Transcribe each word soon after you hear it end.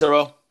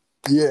Zero.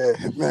 Yeah,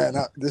 man.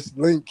 This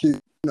link keep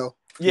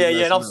Yeah, and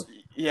messing up.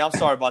 I'm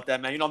sorry about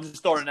that, man. I'm just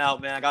starting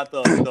out, man. I got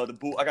the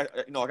boot. I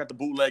got the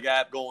bootleg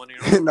app going. No,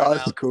 Starting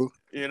it's out. cool.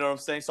 You know what I'm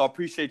saying? So I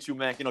appreciate you,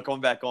 man. Coming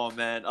back on,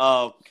 man.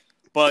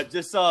 But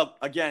just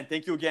again,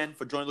 thank you again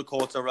for joining the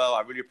call, Terrell.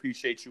 I really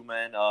appreciate you,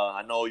 man.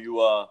 I know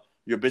you're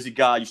a busy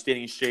guy. You're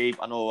staying in shape.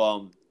 I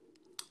know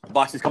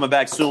boxing's coming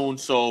back soon,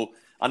 so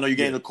I know you're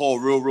getting the call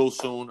real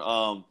soon.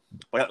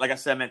 But like I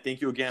said, man,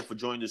 thank you again for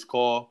joining this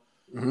call.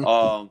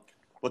 Mm-hmm.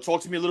 But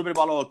talk to me a little bit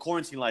about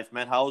quarantine life,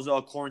 man. How's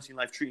quarantine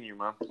life treating you,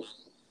 man?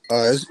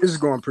 It's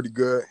going pretty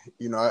good.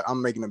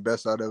 I'm making the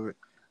best out of it.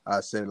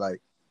 I say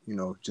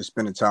just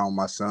spending time with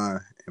my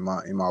son and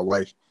my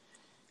wife.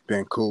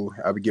 Been cool.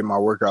 I be getting my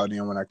workout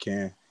in when I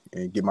can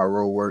and get my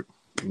road work.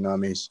 You know what I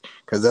mean?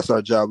 Because that's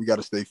our job. We got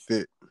to stay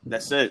fit.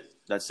 That's it.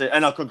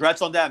 And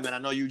congrats on that, man. I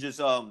know you just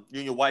you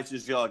and your wife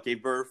just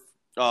gave birth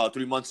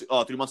 3 months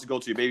ago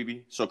to your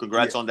baby. So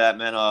congrats on that,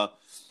 man.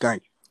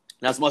 Thank you.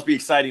 That must be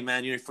exciting,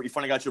 man. You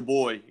finally got your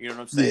boy. You know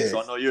what I'm saying? Yeah.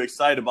 So I know you're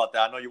excited about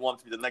that. I know you want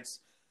him to be the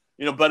next,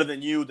 better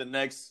than you, the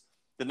next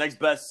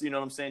best. You know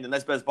what I'm saying? The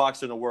next best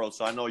boxer in the world.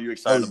 So I know you're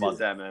excited about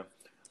that, man.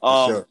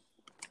 Sure.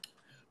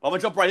 I'm gonna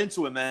jump right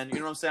into it, man. You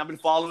know what I'm saying? I've been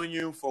following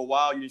you for a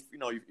while. You've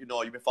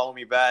been following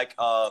me back.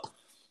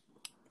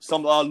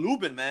 Some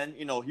Lubin, man.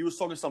 He was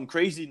talking some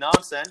crazy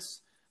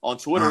nonsense on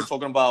Twitter,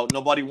 talking about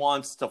nobody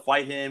wants to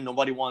fight him,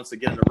 nobody wants to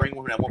get in the ring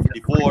with him at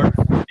 154.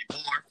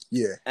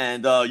 Yeah.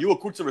 And you were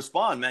quick to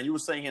respond, man. You were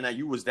saying that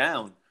you was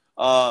down.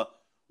 Can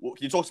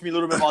you talk to me a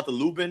little bit about the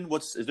Lubin?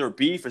 Is there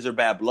beef? Is there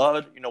bad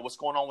blood? What's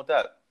going on with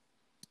that?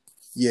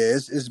 Yeah,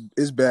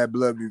 it's bad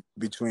blood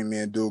between me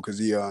and dude because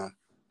he a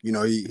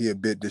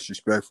bit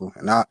disrespectful,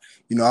 and I'm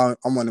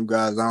one of them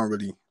guys. I don't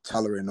really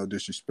tolerate no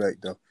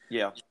disrespect though.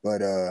 Yeah.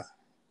 But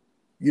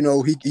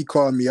he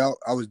called me out.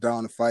 I was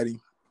down to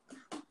fighting.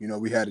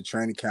 We had a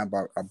training camp.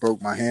 I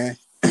broke my hand.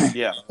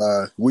 Yeah.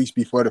 Weeks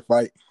before the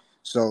fight,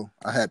 so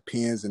I had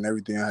pins and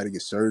everything. I had to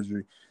get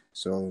surgery.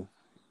 So,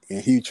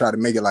 and he tried to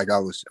make it like I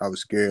was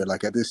scared.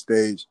 Like at this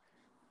stage,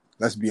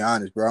 let's be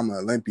honest, bro. I'm an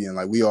Olympian.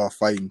 Like we all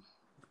fighting.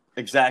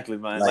 Exactly,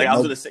 man. Like I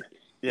was gonna say.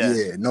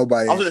 Yeah,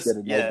 nobody ain't scared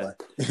of nobody.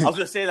 I was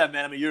gonna say that,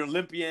 man. I mean, you're an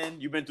Olympian.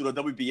 You've been through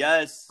the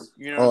WBS.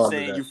 You know what All I'm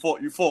saying? You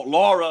fought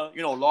Laura.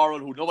 Laura,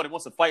 who nobody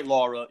wants to fight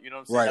Laura. You know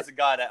what I'm saying? Right. That's a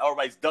guy that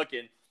everybody's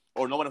ducking,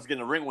 or no one else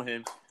getting in the ring with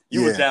him.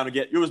 You was down to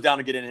get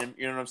in him.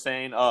 You know what I'm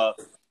saying?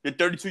 You're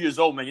 32 years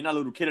old, man. You're not a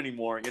little kid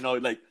anymore.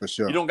 For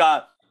sure. You don't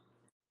got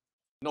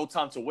no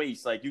time to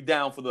waste. Like you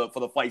down for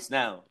the fights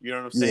now. You know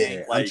what I'm saying?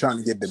 Yeah, Like, I'm trying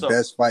to get the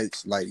best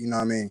fights. Like you know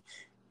what I mean?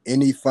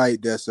 Any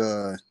fight that's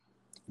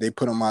they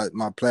put on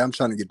my play, I'm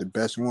trying to get the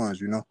best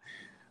ones.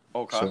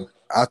 Okay. So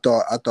I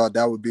thought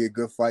that would be a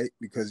good fight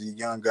because he's a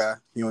young guy.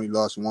 He only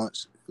lost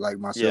once, like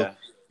myself,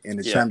 in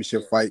the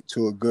championship fight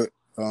to a good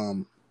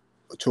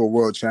to a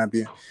world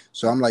champion.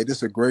 So I'm like, this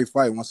is a great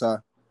fight. Once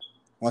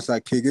I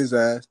kick his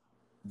ass,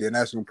 then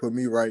that's gonna put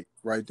me right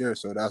there.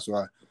 So that's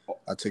why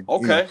I took.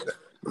 Okay.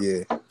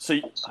 Yeah. So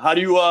how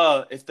do you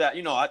if that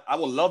I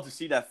would love to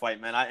see that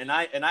fight, man.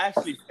 I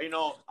actually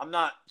I'm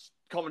not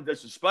coming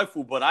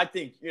disrespectful, but I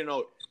think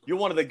you're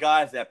one of the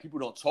guys that people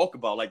don't talk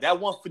about. Like that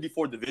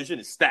 154 division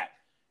is stacked.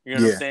 You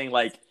know what I'm saying?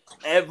 Like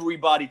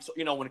everybody,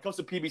 when it comes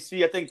to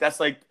PBC, I think that's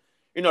like,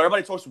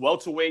 everybody talks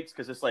welterweights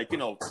because it's like,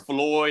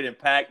 Floyd and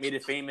Pac made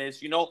it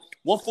famous.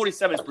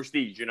 147 is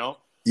prestige,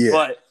 Yeah.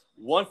 But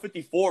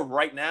 154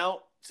 right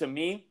now, to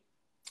me,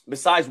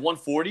 besides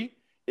 140,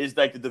 is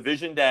like the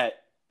division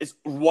that is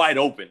wide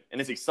open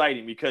and it's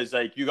exciting because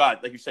like you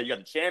got, like you said, you got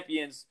the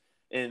champions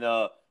in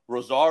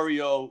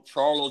Rosario.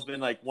 Charlo's been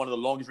like one of the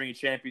longest reigning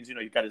champions.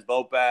 He got his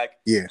belt back.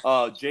 Yeah.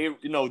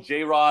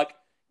 J-Rock,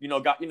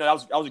 got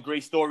that was a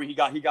great story. He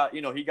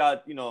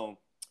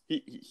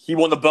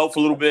won the belt for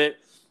a little bit.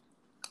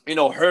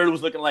 Jared Hurd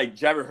was looking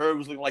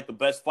like the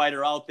best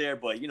fighter out there,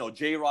 but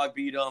J-Rock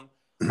beat him.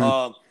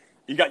 Mm-hmm.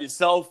 You got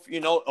yourself,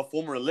 a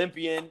former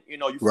Olympian.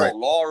 You fought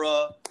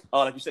Laura.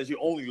 Like you said, you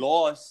only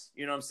lost.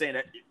 You know what I'm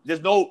saying?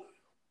 There's no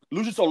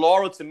losing to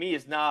Laura to me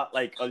is not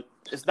like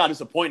it's not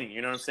disappointing.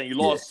 You know what I'm saying? You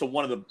lost to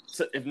one of the,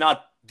 if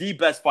not the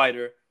best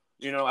fighter,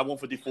 at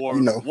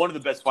 154, one of the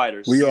best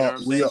fighters. We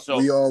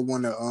all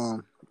want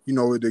to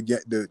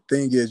the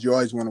thing is you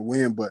always want to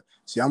win, but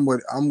see, I'm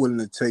willing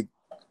to take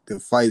the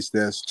fights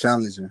that's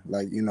challenging.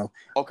 Like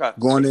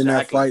going in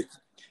that fight,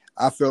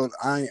 I felt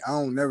I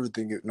don't never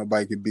think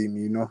nobody could beat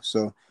me.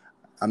 So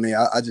I mean,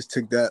 I just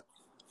took that.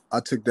 I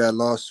took that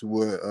loss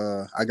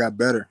where I got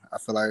better. I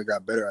feel like I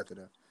got better after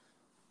that.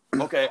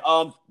 Okay.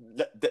 Now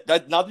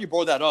that you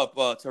brought that up,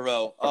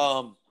 Terrell,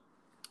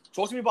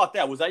 talk to me about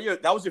that.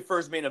 That was your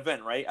first main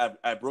event, right?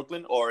 At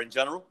Brooklyn or in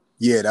general?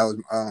 Yeah, that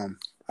was.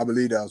 I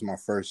believe that was my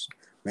first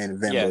main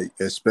event,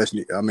 but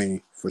especially, I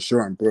mean, for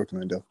sure in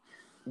Brooklyn though.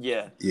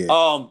 Yeah. Yeah.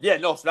 So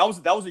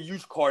that was a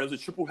huge card. It was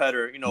a triple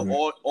header.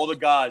 All the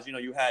guys.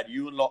 You had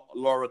you and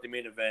Laura at the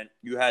main event.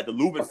 You had the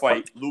Lubin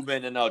fight.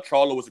 Lubin and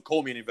Charlo was a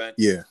co-main event.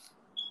 Yeah.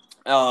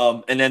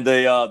 And then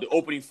the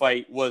opening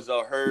fight was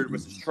Hurd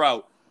versus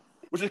Trout,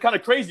 which is kind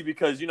of crazy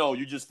because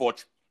you just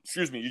fought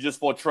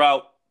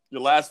Trout.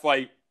 Your last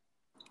fight,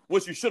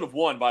 which you should have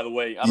won, by the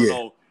way. I don't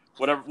know,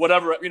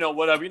 whatever,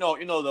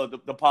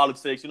 the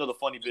politics, the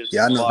funny business.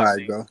 Yeah, I know how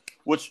it go.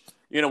 Which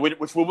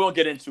which we won't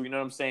get into. You know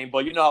what I'm saying?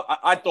 But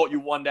I thought you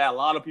won that. A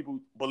lot of people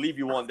believe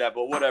you won that,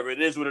 but whatever.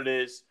 It is what it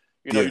is.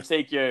 You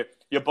take your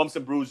bumps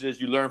and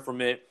bruises, you learn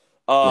from it.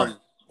 Right.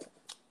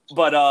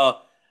 But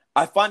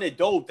I find it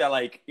dope that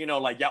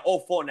y'all all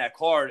fought in that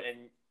card,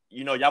 and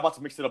y'all about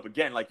to mix it up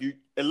again. Like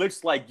it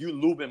looks like you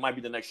and Lubin might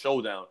be the next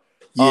showdown.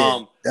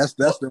 Yeah, that's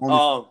the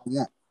only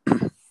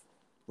one.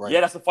 Right.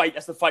 Yeah, that's the fight.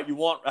 That's the fight you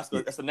want. That's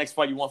the next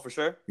fight you want for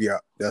sure. Yeah,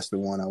 that's the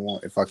one I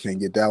want. If I can't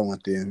get that one,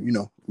 then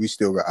we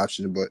still got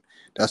options, but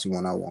that's the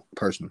one I want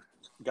personally.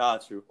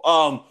 Got you.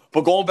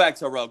 But going back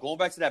to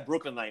that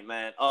Brooklyn night,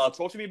 man.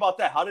 Talk to me about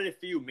that. How did it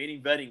feel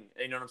meeting vetting?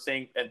 You know what I'm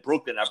saying? At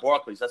Brooklyn, at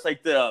Barclays. That's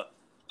like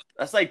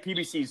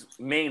PBC's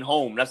main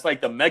home. That's like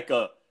the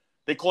Mecca.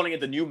 They're calling it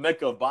the new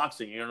Mecca of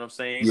boxing. You know what I'm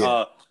saying?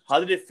 Yeah. How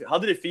did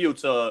it feel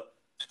to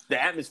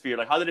the atmosphere?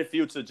 Like, how did it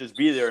feel to just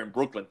be there in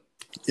Brooklyn?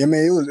 Yeah,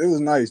 man, it was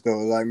nice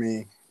though. I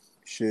mean,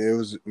 shit, it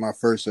was my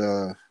first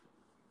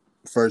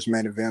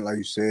main event, like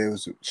you said. It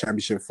was a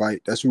championship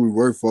fight. That's what we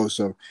worked for.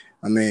 So,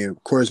 I mean,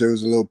 of course, there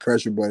was a little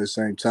pressure, but at the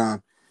same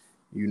time,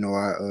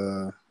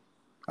 I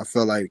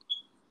felt like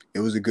it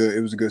was a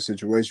good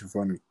situation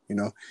for me.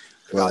 But,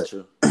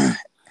 gotcha.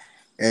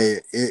 Hey,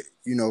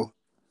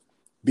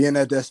 being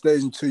at that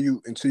stage until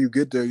you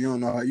get there, you don't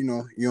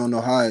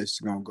know how it's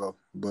gonna go.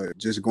 But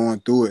just going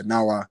through it,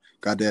 now I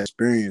got that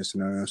experience.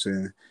 You know what I'm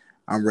saying?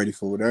 I'm ready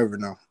for whatever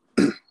now.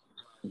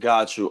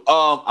 Got you.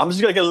 I'm just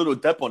gonna get a little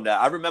depth on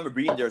that. I remember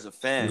being there as a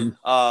fan.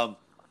 Mm-hmm.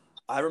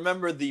 I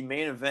remember the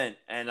main event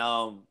and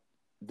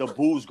the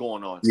boos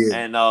going on. Yeah.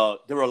 And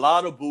there were a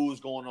lot of boos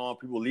going on.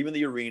 People leaving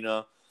the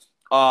arena.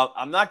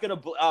 I'm not gonna.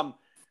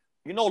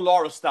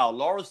 Lara Style.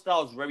 Lara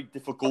Style is very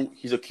difficult.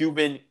 He's a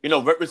Cuban.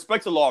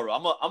 Respect to Lara.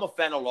 I'm a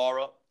fan of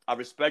Lara. I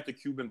respect the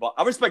Cuban.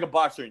 I respect a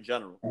boxer in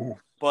general. Mm-hmm.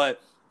 But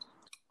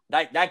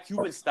that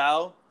Cuban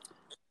style.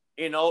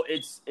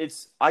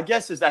 It's I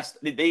guess is that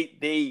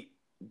they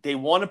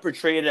want to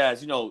portray it as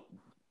the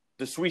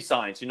sweet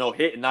science,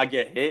 hit and not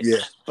get hit. Yeah.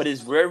 But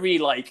it's very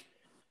I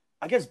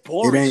guess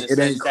boring. It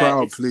ain't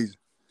crowd pleasing.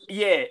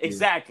 Yeah,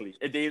 exactly.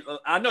 Yeah.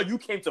 I know you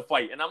came to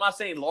fight, and I'm not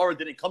saying Lara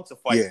didn't come to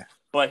fight. Yeah.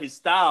 But his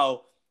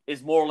style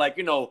is more like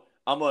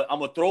I'm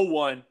a throw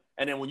one,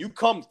 and then when you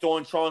come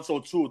throwing Toronto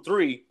 2 or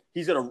 3,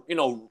 he's gonna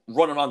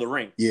run around the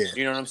ring. Yeah.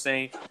 You know what I'm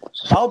saying?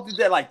 How did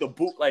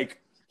that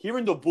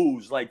hearing the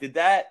boos did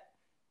that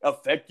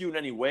affect you in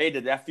any way?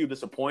 Did that feel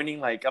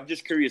disappointing? I'm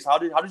just curious. How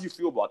did you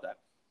feel about that?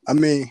 I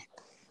mean,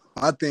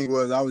 my thing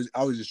was I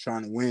was just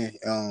trying to win.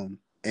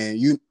 And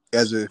you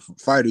as a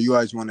fighter, you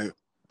always want to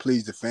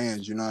please the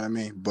fans. You know what I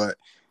mean? But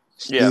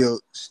still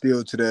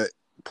to that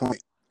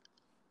point,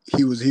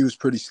 he was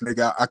pretty slick.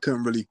 I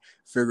couldn't really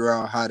figure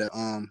out how to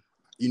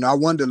I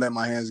wanted to let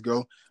my hands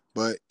go,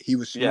 but he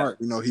was smart.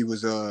 Yeah. He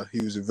was a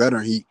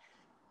veteran.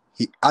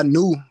 I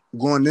knew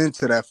going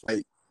into that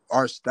fight,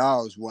 our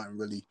styles wasn't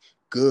really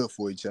good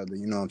for each other.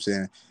 You know what I'm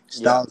saying?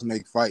 Styles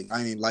make fight.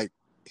 I ain't like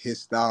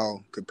his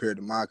style compared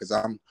to mine because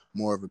I'm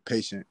more of a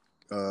patient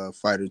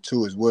fighter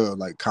too as well,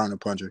 like counter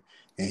puncher.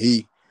 And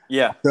he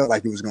felt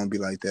like it was gonna be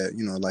like that,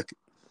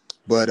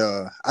 but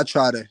I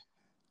try to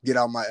get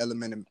out my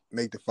element and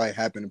make the fight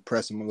happen and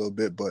press him a little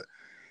bit, but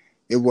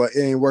it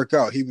didn't work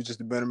out. He was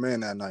just a better man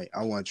that night.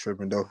 I wasn't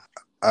tripping though.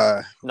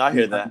 Not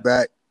hear that.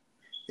 Back,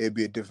 it'd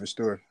be a different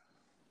story.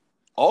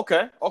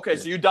 Okay. Yeah.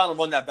 So you down to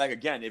run that back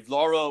again? If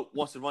Lara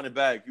wants to run it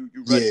back, you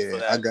ready for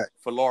that?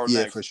 For Lara next?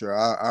 Yeah, for sure.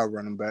 I'll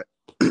run him back.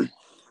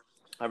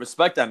 I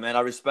respect that, man. I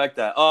respect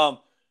that.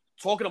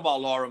 Talking about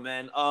Lara,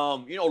 man.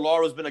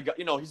 Lara's been a guy.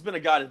 He's been a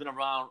guy that's been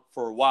around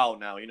for a while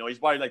now. He's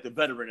probably like the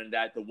veteran in the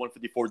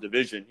 154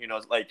 division.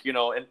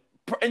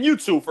 And you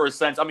too, for a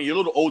sense. I mean, you're a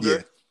little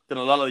older than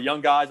a lot of the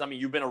young guys. I mean,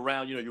 you've been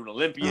around. You're an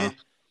Olympian.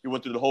 Uh-huh. You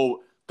went through the whole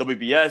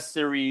WBS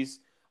series.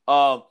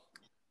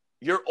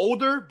 You're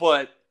older,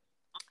 but.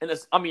 And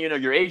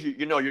your age,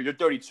 you're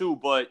 32,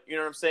 but you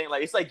know what I'm saying?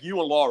 It's like you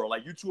and Lara,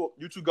 you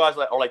two guys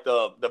are like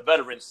the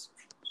veterans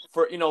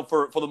for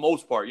the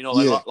most part. A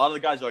lot of the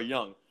guys are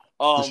young.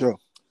 For sure.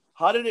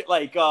 How did it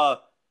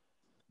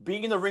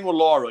being in the ring with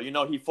Lara?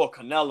 He fought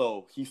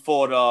Canelo. He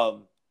fought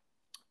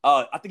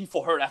I think he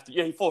fought Hurt after.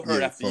 Yeah, he fought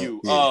Hurt after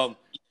you.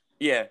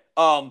 Yeah.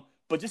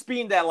 But just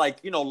being that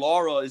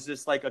Lara is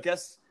just I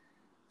guess.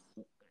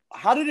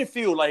 How did it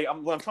feel? What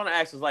I'm trying to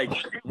ask is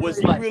was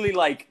he really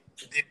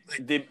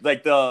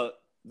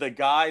the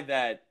guy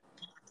that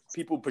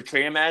people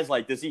portray him as?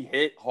 Does he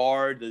hit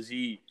hard? Is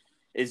he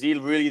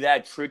really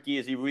that tricky?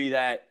 Is he really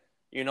that,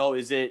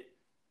 is it,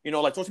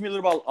 talk to me a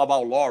little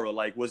about Lara.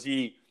 Does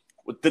he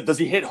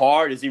hit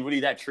hard? Is he really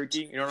that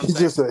tricky? You know what I'm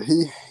saying?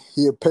 He's just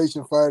he a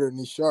patient fighter and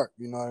he's sharp,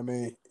 you know what I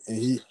mean? And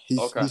he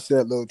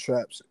set little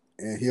traps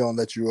and he don't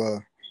let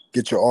you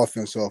get your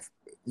offense off,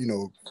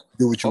 do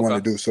what you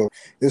want to do. So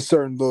there's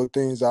certain little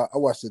things. I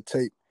watch the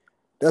tape.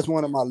 That's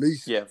one of my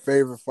least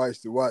favorite fights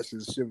to watch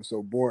because the shit was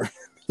so boring.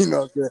 You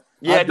know what I'm saying?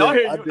 Yeah,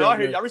 I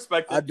hear you. I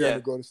respect it. I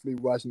didn't go to sleep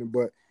watching it,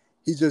 but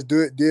he just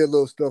did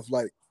little stuff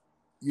like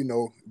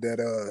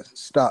that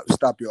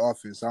stop your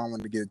offense. I don't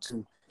want to get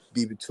too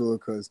deep into it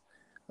because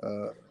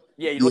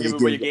you don't give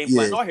away your game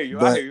plan. No, I hear you.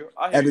 But I hear you.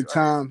 At the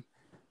time,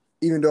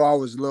 even though I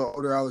was a little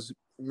older, I was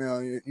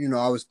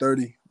I was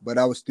 30, but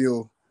I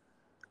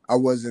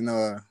wasn't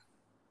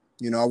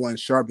I wasn't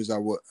sharp as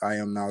I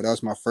am now. That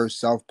was my first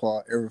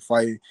southpaw ever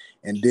fighting,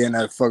 and then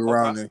I fuck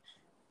around and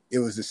it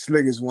was the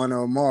slickest one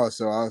of them all.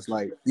 So I was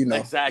like,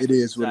 it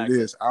is what it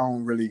is.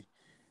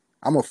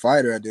 I'm a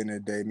fighter at the end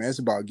of the day, man. It's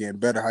about getting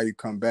better, how you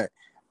come back.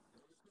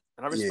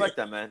 And I respect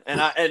that, man.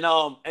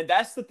 And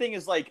that's the thing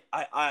is like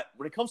I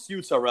when it comes to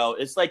you, Terrell,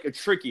 it's like a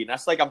tricky, and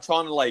that's like I'm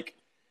trying to like,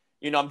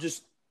 I'm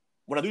just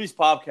when I do these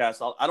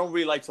podcasts, I don't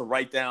really like to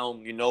write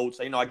down notes.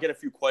 I get a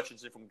few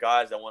questions in from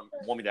guys that want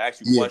me to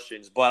ask you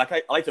questions, but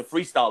I like to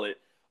freestyle it.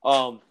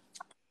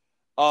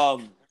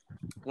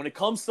 When it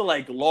comes to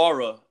like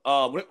Lara,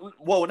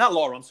 well, not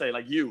Lara, I'm saying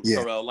like you,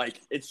 Terrell,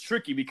 like it's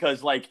tricky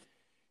because like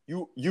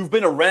you've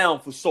been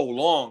around for so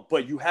long,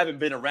 but you haven't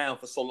been around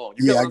for so long.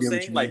 You get what I'm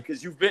saying? Like,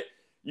 because you've been,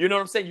 you know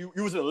what I'm saying? You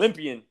was an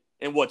Olympian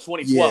in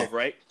 2012,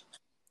 right?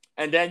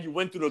 And then you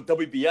went through the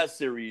WBS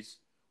series,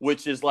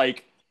 which is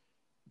like,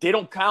 they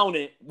don't count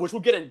it, which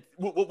we'll get in.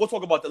 We'll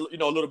talk about a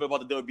little bit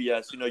about the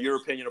WBS, your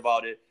opinion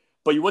about it.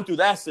 But you went through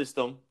that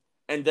system,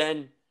 and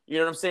then you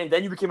know what I'm saying.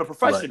 Then you became a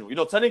professional.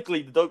 Right.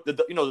 Technically, the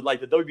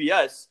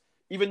WBS,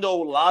 even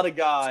though a lot of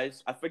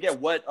guys, I forget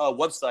what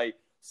website.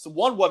 So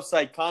one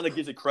website kind of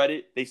gives it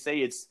credit. They say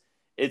it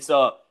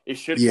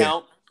should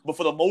count, but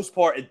for the most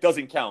part, it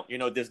doesn't count.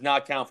 It does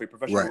not count for a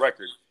professional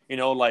record.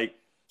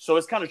 So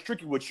it's kind of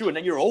tricky with you. And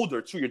then you're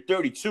older too. You're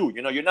 32.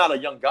 You're not a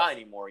young guy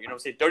anymore. You know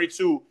what I'm saying?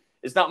 32.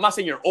 I'm not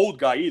saying you're an old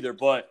guy either,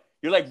 but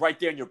you're like right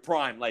there in your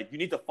prime. Like you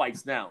need the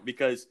fights now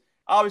because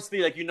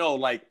obviously,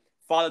 like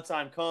father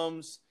time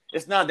comes.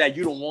 It's not that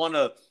you don't want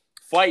to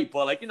fight,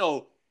 but like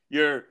you're,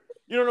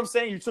 you know what I'm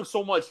saying. You took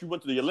so much. You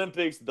went to the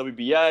Olympics, the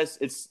WBS.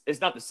 It's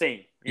not the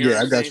same. You know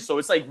what I'm saying? So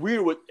it's like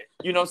weird with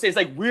what I'm saying. It's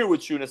like weird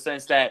with you in a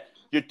sense that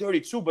you're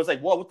 32, but it's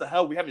like what the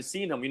hell? We haven't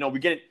seen him. We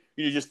get it.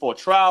 You just fought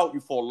Trout.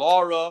 You fought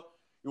Lara.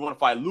 You want to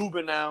fight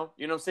Lubin now.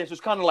 You know what I'm saying? So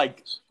it's kind of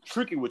like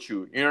tricky with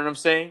you. You know what I'm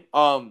saying?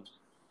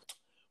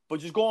 But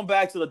just going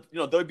back to the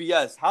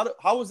WBS,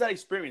 how was that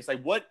experience?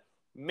 Like, what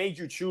made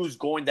you choose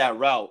going that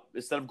route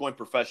instead of going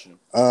professional?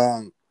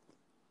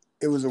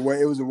 It was a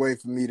way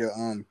for me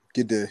to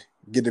get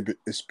the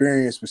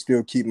experience, but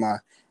still keep my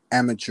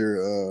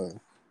amateur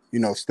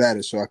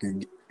status, so I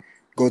can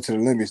go to the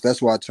Olympics.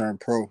 That's why I turned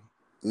pro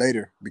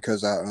later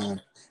because I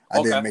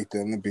didn't make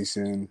the Olympics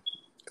in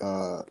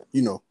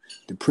the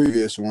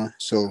previous one,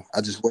 so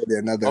I just waited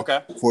another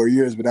 4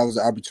 years. But that was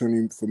an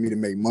opportunity for me to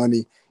make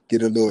money,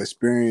 get a little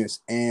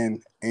experience,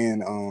 and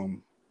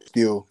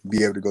still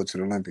be able to go to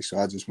the Olympics. So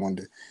I just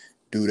wanted to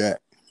do that.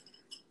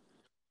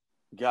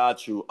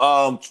 Got you.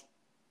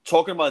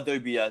 Talking about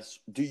WBS,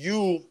 do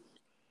you,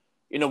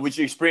 with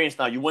your experience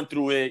now, you went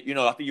through it.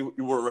 I think you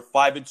were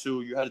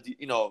 5-2. You had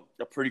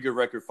a pretty good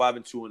record,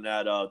 5-2 in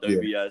that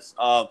WBS.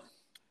 Yeah.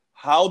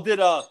 How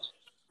do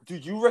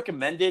you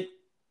recommend it?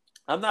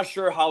 I'm not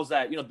sure how's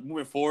that.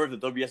 Moving forward, the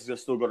WBS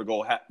is still going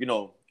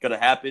to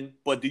happen.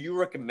 But do you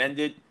recommend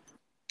it?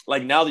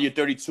 Like now that you're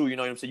 32, you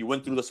know what I'm saying? You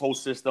went through this whole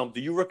system.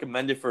 Do you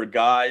recommend it for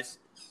guys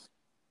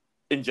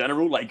in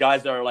general? Like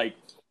guys that are like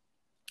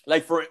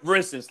for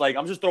instance, like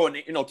I'm just throwing,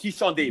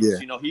 Keyshawn Davis.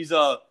 Yeah. He's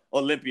a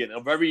Olympian.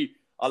 We're very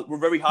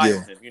high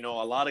on him. A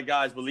lot of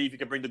guys believe he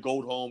can bring the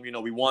gold home.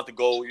 We want the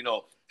gold.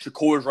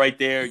 Shakur's right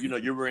there.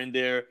 You were in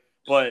there,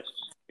 but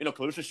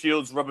Clarissa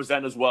Shields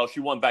represented as well. She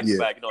won back to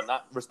back.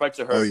 Not respect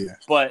to her,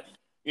 but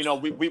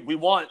we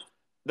want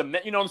the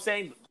men. You know what I'm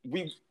saying?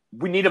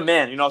 We need a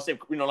man. I'm saying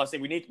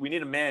we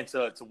need a man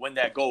to win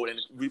that gold, and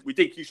we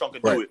think Keyshawn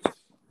can do it.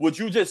 Would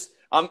you just?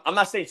 I'm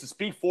not saying to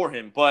speak for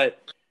him, but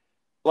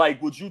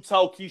like, would you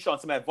tell Keyshawn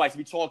some advice? If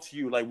he talked to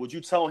you, like, would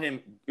you tell him,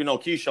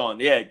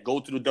 Keyshawn, go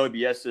through the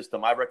WBS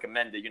system. I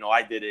recommend it.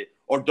 I did it,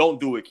 or don't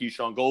do it,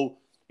 Keyshawn. Go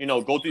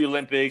through the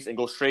Olympics and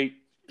go straight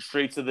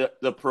to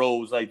the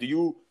pros. Like, do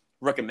you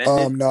recommend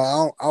it?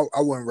 No,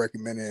 I wouldn't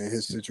recommend it in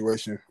his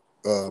situation,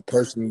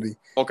 personally.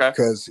 Okay.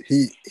 Because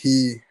he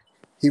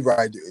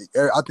right.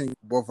 I think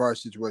both our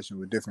situations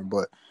were different,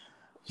 but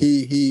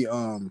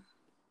Keyshawn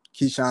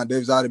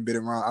Davis, I'd have been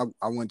around.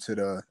 I went to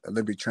the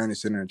Olympic Training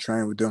Center and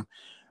trained with them.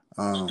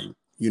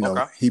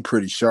 He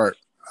pretty sharp.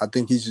 I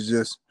think he should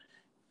just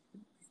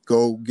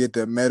go get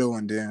the medal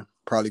and then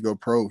probably go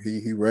pro.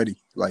 He ready.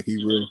 Like he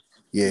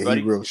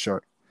real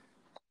sharp.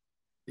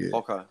 Yeah.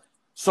 Okay.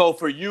 So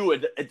for you,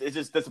 it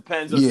just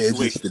depends on the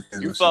situation.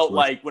 You felt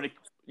like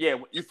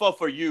you felt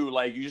for you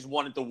like you just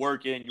wanted to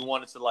work in. You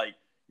wanted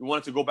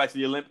to go back to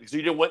the Olympics.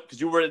 You didn't want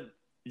because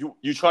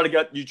you try to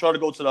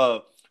go to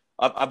the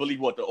I believe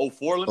the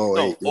 04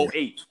 Olympics?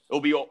 08. It'll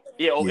be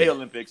 08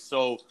 Olympics.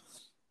 So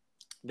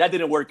that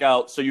didn't work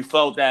out. So you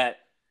felt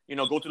that,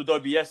 go to the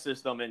WBS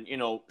system and,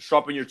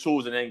 sharpen your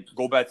tools and then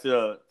go back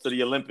to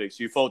the Olympics.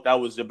 You felt that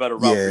was a better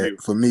route for you.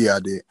 For me, I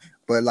did.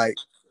 But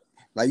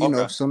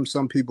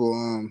some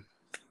people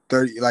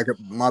 30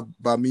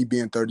 by me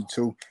being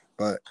 32,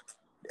 but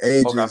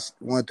age is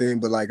one thing,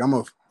 but like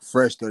I'm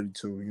fresh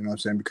 32. You know what I'm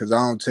saying? Because I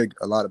don't take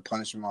a lot of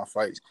punishment in my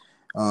fights.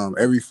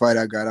 Every fight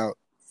I got out,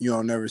 you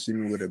don't never see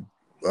me with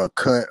a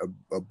cut,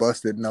 a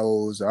busted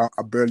nose. I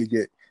barely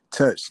get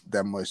touched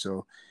that much.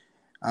 So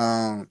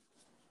I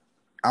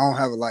don't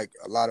have a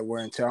lot of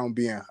wear and tear. I don't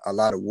be in a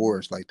lot of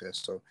wars like that.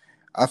 So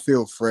I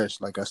feel fresh.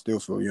 Like I still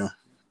feel young.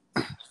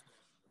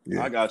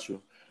 Yeah. I got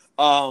you.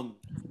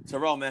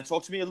 Terrell, man,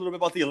 talk to me a little bit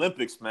about the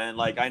Olympics, man.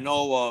 Like I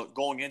know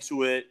going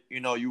into it, you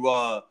know, you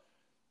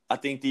I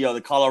think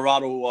the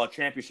Colorado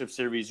Championship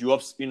Series, you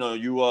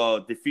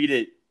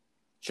defeated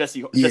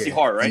Jesse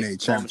Hart, right?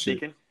 If I'm not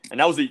mistaken. And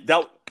that was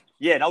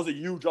a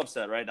huge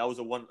upset, right? That was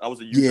a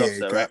huge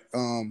upset, right?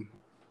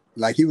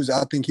 I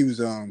think he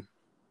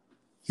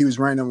was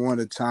ranked number one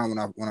at the time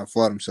when I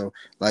fought him. So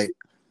like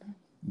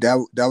that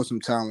was some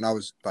time when I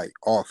was like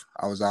off.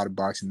 I was out of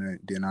boxing, and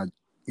then I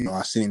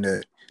seen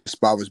that the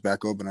spot was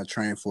back open. I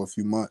trained for a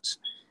few months,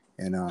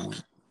 and I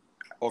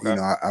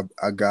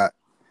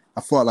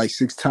fought like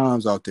 6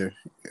 times out there.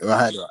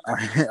 I had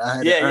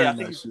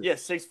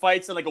 6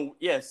 fights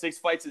in 6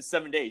 fights in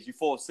 7 days. You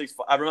fought 6.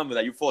 I remember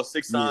that you fought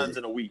 6 times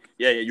in a week.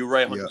 Yeah, you're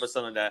right,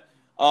 100% on that.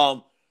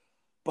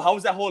 But how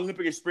was that whole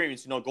Olympic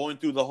experience? You know, going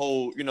through the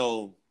whole, you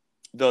know,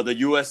 the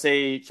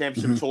USA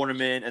Championship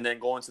tournament, and then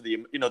going to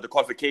the the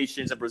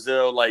qualifications in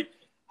Brazil. Like,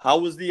 how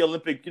was the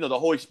Olympic? You know, the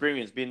whole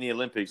experience being in the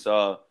Olympics.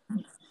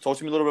 Talk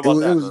to me a little bit about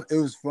that. It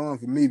was fun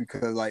for me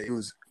because like it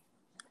was.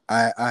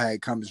 I had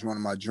accomplished one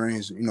of my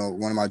dreams. You know,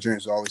 one of my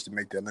dreams was always to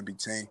make the Olympic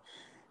team.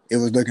 It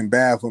was looking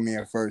bad for me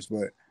at first,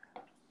 but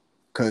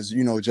because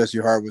Jesse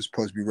Hart was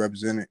supposed to be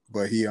represented,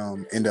 but he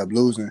ended up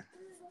losing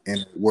in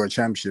the World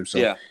Championship.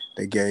 So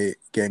they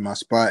gave my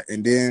spot.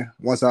 And then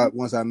once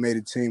I made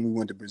a team, we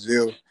went to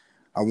Brazil.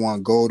 I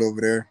won gold over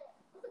there.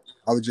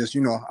 I was just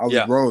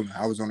rolling.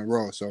 I was on the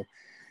road. So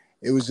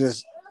it was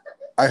just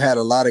I had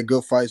a lot of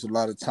good fights, a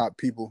lot of top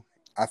people.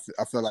 I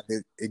felt like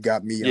it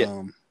got me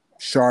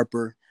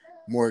sharper,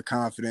 more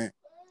confident,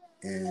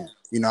 and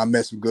I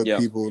met some good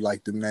people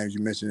like the names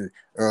you mentioned,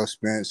 Earl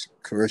Spence,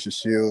 Clarissa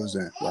Shields,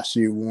 and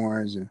Rashid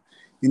Warrens, and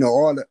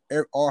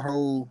our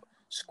whole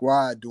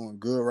squad doing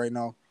good right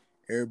now.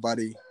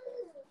 Everybody,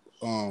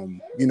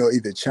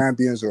 either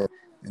champions or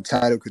in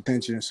title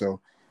contention. So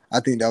I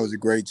think that was a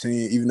great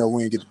team, even though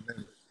we didn't get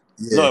the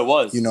no, it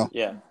was.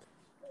 Yeah.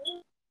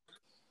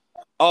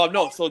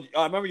 No. So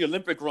I remember your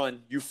Olympic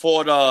run. You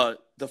fought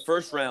the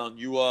first round.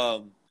 You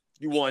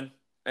won.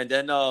 And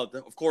then,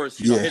 of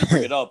course, I hate to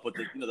bring it up, but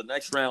the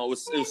next round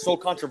was so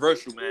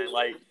controversial, man.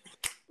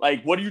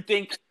 Like, what do you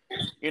think?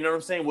 You know what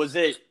I'm saying? Was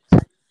it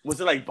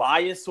like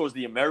biased towards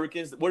the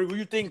Americans? What do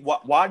you think?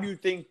 Why do you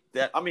think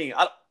that? I mean,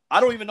 I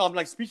don't even know. I'm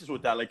like speechless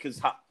with that. Like,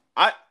 because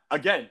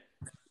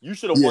you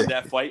should have won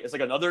that fight. It's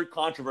like another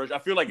controversy. I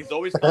feel like it's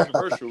always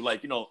controversial.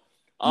 Like,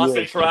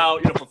 Austin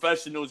Trout,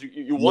 professionals.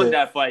 You won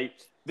that fight.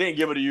 They didn't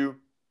give it to you.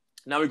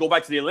 Now we go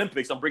back to the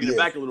Olympics. I'm bringing it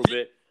back a little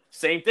bit.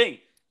 Same thing.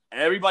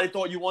 Everybody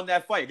thought you won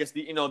that fight against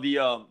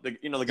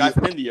the guy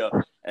from India.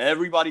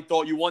 Everybody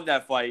thought you won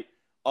that fight.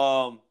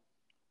 Well,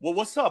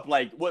 what's up?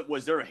 Like, what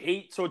was there a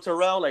hate toward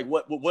Terrell? Like,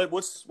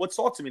 what's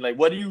talk to me? Like,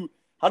 can you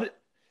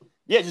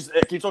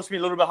talk to me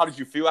a little bit? How did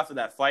you feel after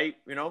that fight?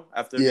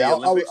 After the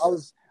Olympics. I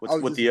was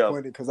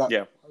disappointed because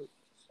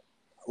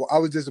I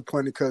was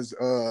disappointed because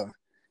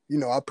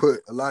I put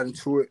a lot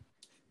into it,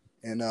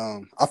 and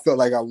I felt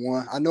like I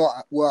won. I know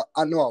I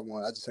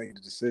won. I just ain't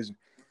the decision.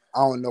 I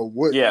don't know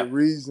what the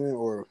reason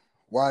or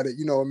why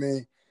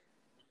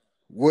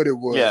what it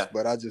was,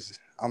 but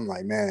I'm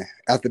like, man,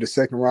 after the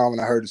second round when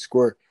I heard the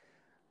score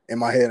in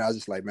my head, I was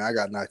just like, man, I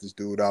got to knock this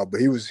dude out. But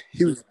he was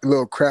a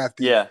little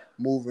crafty,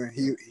 moving.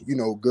 He,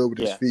 good with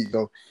his feet.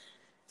 So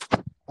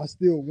I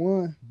still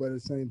won, but at the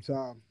same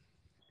time,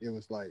 it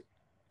was like,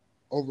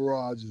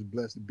 overall, I was just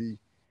blessed to be,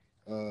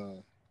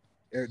 the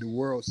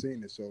world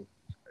seeing it. So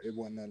it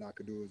wasn't nothing I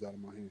could do. It was out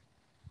of my hand.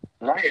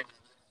 Right.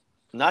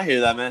 And I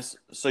hear that, man.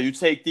 So you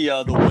take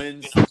the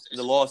wins,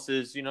 the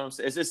losses. You know what I'm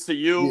saying? It's to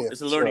you. It's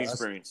a learning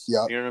experience. You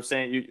know what I'm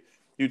saying?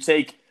 You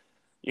take.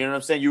 You know what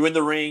I'm saying? You're in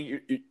the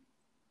ring.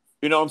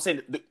 You know what I'm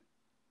saying?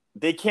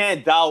 They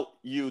can't doubt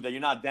you that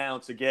you're not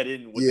down to get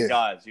in with the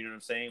guys. You know what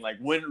I'm saying? Like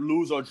win,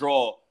 lose, or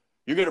draw,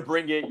 you're gonna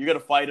bring it. You're gonna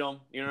fight them.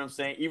 You know what I'm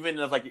saying? Even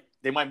if like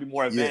they might be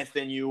more advanced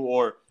than you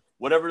or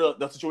whatever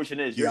the situation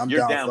is, you're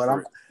down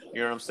for it. You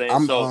know what I'm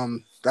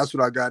saying? That's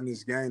what I got in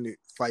this game to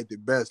fight the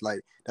best.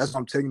 Like that's why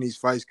I'm taking these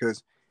fights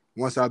because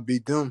once I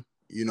beat them,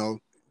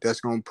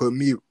 that's gonna put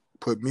me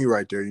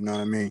right there. You know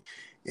what I mean?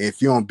 And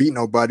if you don't beat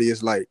nobody,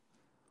 it's like,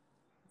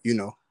 if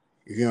you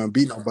don't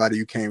beat nobody,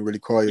 you can't really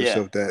call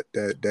yourself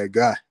that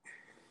guy.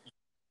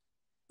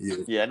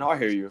 Yeah. No, I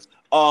hear you.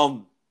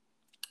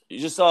 You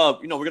just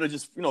we're gonna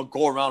just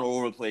go around all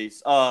over the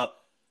place.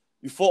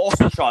 You fought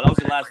Austin Trout. That was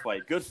the last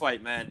fight. Good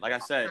fight, man. Like I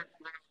said,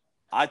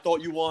 I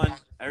thought you won.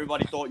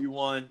 Everybody thought you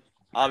won.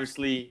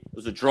 Obviously, it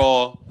was a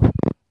draw.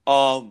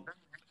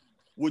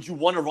 Would you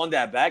want to run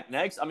that back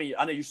next? I mean,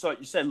 I know you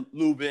said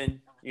Lubin.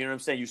 You know what I'm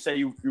saying? You said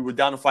you were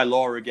down to fight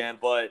Lara again,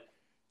 but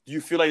do you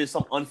feel like there's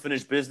some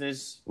unfinished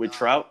business with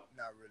Trout?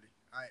 Not really.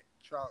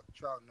 Trout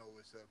know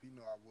what's up. He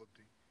know I whooped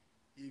him.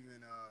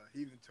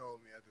 he even told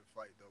me after the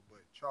fight though.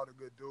 But Trout a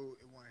good dude.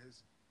 It wasn't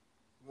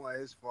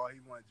his fault. He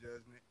won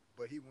judgment,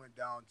 but he went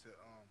down to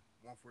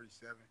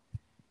 147.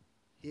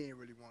 He ain't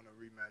really want a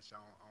rematch. I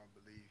don't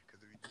believe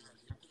because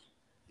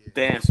yeah.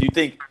 Damn. So you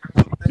think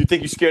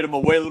you scared him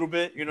away a little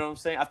bit? You know what I'm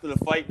saying? After the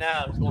fight,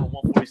 now he's going to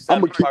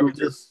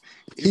 147.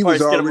 He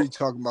was already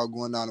talking about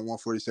going down to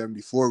 147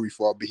 before we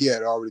fought, but he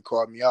had already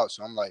called me out.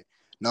 So I'm like,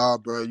 nah,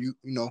 bro, you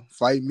know,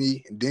 fight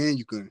me, and then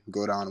you can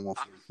go down to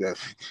 147.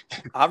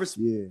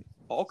 Yeah.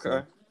 Okay.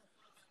 So,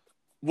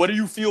 what do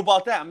you feel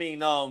about that? I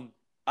mean,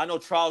 I know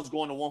Trial's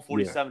going to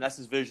 147. Yeah. That's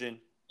his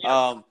vision.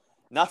 Yeah.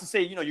 Not to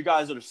say, you know, you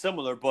guys are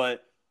similar,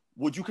 but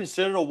would you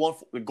consider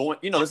going?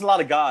 You know, there's a lot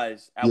of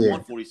guys at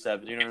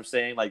 147. You know what I'm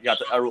saying? Like you got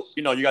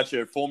you got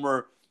your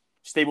former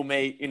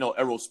stablemate, you know,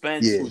 Errol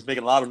Spence, who's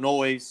making a lot of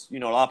noise. You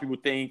know, a lot of people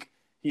think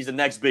he's the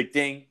next big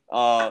thing. You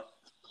know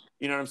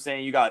what I'm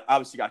saying? You got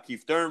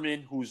Keith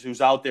Thurman,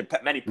 who's out there.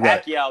 Manny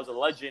Pacquiao is a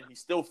legend. He's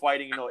still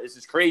fighting. You know, it's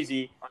just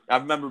crazy. I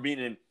remember being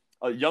in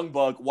a young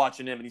buck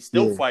watching him, and he's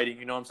still fighting.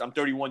 You know, I'm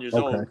 31 years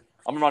old.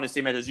 I'm around the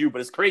same age as you,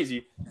 but it's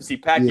crazy to see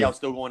Pacquiao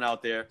still going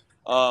out there.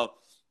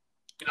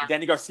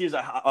 Danny Garcia's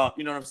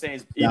you know what I'm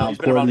saying? He's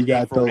been around the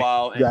game for a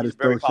while, and he's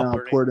very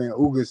popular. Porter and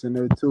Ugas in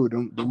there too.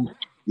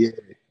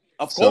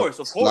 Of course.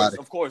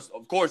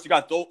 You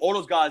got all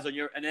those guys on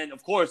your, and then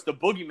of course the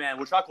boogeyman,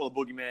 which I call a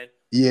boogeyman.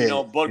 Yeah, you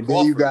know, Bud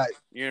Crawford.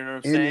 You know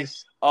what I'm saying?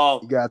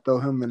 You gotta throw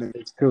him in the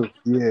mix too.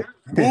 Yeah.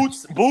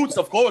 Boots,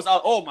 of course.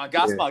 Oh my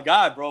God, that's my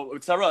guy, bro.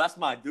 Terrell, that's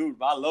my dude.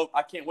 Bro.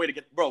 I can't wait to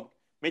get, bro.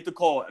 Make the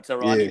call,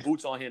 Terrell. I need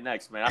Boots on here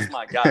next, man. That's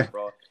my guy,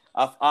 bro.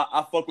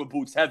 I fuck with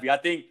Boots heavy. I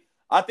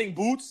think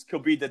Boots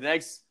could be the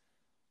next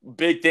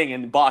big thing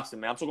in boxing,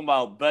 man. I'm talking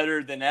about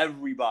better than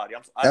everybody.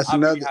 That's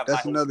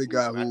another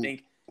guy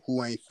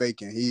who ain't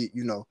faking. He,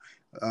 you know,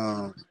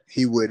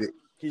 he with it.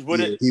 He's with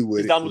it.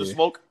 He's down with the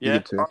smoke.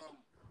 Yeah.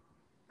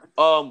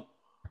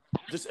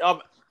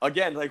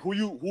 Again, like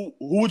who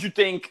would you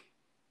think?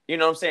 You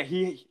know what I'm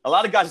saying? A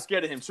lot of guys are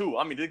scared of him too.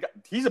 I mean,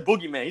 he's a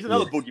boogeyman. He's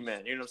another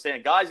boogeyman. You know what I'm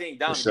saying? Guys ain't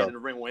down to get in the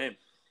ring with him.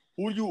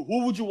 Who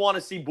would you want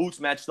to see Boots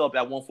matched up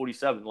at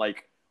 147?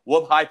 Like,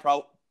 what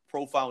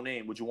high-profile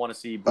name would you want to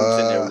see Boots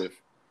in there with?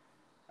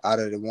 Out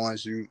of the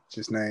ones you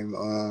just named,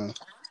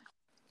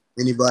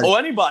 anybody? Oh,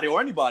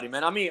 anybody,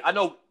 man. I mean, I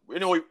know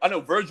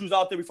Virgil's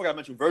out there. We forgot to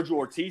mention Virgil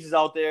Ortiz is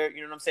out there.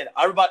 You know what I'm saying?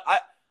 Everybody,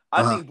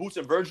 I think Boots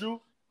and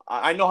Virgil.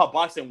 I know how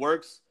boxing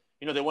works.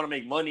 You know, they want to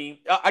make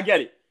money. I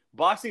get it.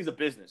 Boxing is a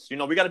business. You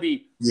know, we got to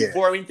be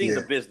before everything's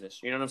a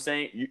business. You know what I'm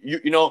saying?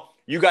 You know,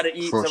 you got to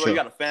eat. You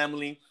got a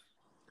family.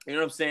 You know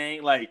what I'm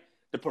saying? Like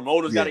the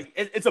promoters got to.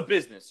 It's a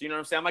business. You know what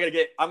I'm saying?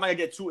 I'm not gonna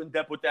get too in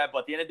depth with that. But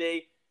at the end of the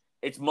day,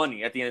 it's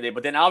money. At the end of the day,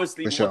 but then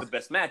obviously we want the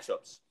best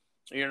matchups.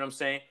 You know what I'm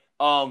saying?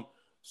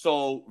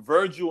 So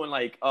Virgil and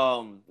like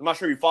I'm not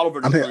sure if you follow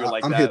Virgil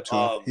like that. Hip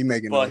too. He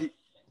making noise.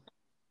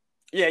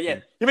 He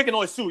making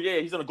noise too.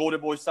 Yeah, he's on the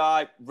Golden Boy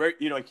side.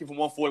 You know, he came from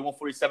 140,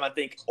 147. I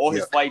think all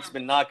his fights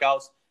been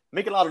knockouts.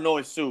 Making a lot of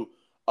noise too.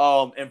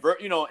 And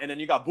then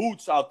you got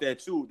Boots out there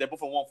too. They're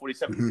both at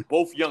 147.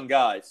 Both young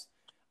guys.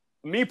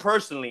 Me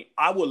personally,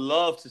 I would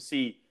love to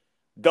see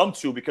them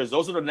two because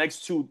those are the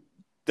next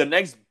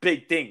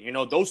big thing. You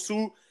know, those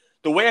two.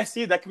 The way I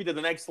see it, that could be the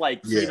next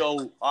like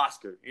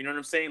Oscar. You know what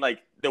I'm saying?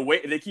 Like the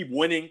way they keep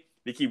winning,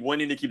 they keep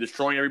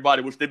destroying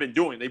everybody, which they've been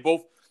doing. They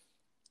both,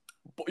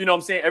 you know what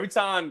I'm saying? Every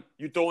time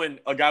you throw in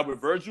a guy with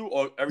Virgil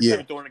or every time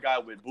you throw in a guy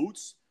with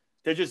Boots,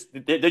 they're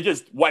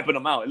just wiping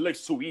them out. It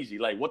looks too easy.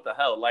 Like what the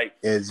hell? Like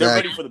they're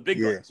ready for the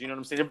big guns. You know what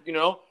I'm saying? You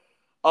know,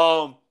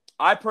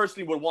 I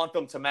personally would want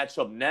them to match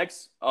up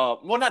next.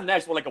 Well, not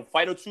next, but like a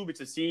fight or two, but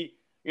to see,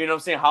 you know what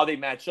I'm saying, how they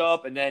match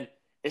up, and then.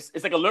 It's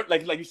like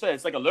like you said,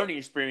 it's like a learning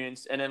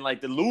experience, and then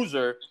like the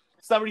loser,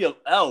 it's not really an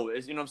L.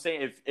 Is you know what I'm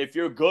saying? If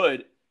you're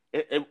good,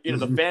 you know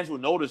the fans will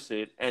notice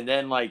it, and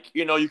then like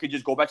you know you could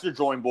just go back to the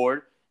drawing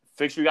board,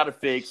 fix what you got to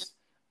fix,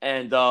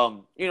 and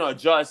you know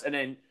adjust, and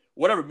then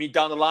whatever meet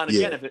down the line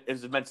again if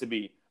it's meant to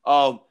be.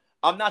 I'm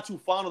not too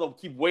fond of them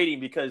keep waiting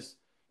because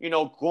you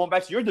know going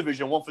back to your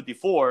division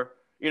 154,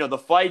 you know the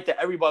fight that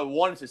everybody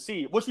wanted to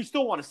see, which we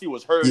still want to see,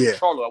 was Hurd and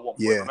Charlo at one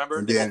point.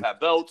 Remember they both had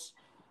belts,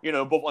 you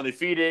know, both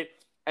undefeated.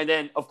 And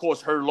then, of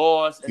course, Hurd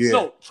lost. And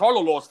no,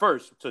 Charlo lost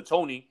first to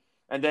Tony.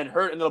 And then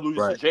Hurd ended up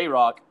losing to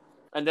J-Rock.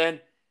 And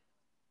then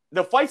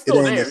the fight's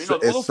still there. You know, all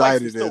those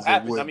fights still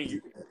happen. I mean,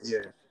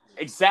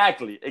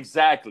 exactly.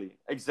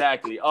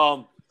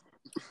 But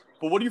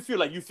what do you feel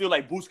like? You feel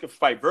like Boots could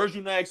fight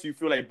Virgil next? You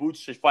feel like Boots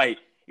should fight,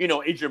 you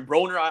know, Adrian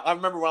Broner? I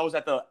remember when I was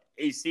at the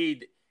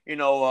AC, you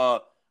know, I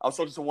was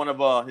talking to one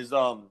of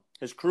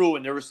his crew,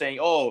 and they were saying,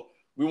 oh,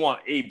 we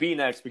want AB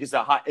next because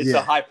it's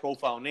a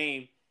high-profile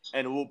name.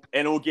 And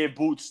it will give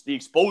Boots the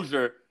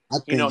exposure. I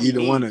think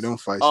either one of them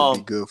fights would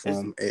be good for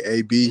him.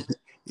 AB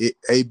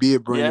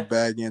would bring it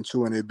back in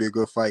too, and it'd be a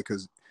good fight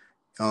because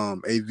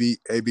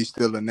AB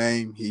still a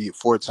name. He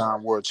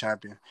 4-time world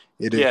champion.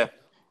 It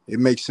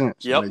makes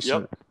sense.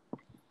 Yep.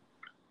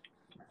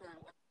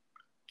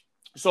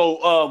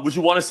 So would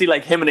you want to see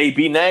like him and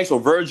AB next,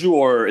 or Virgil,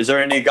 or is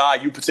there any guy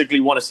you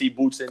particularly want to see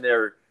Boots in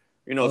there?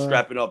 You know,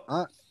 scrapping up.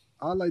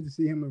 I'd like to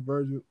see him and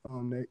Virgil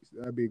next.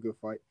 That'd be a good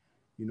fight.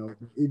 You know,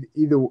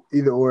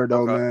 either or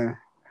though, man.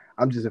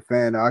 I'm just a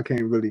fan. I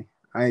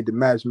ain't the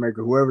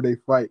matchmaker. Whoever they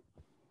fight,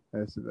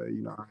 that's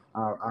you know.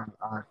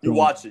 You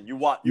watching.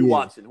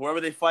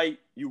 Whoever they fight,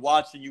 you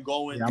watching. You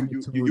going. Yeah,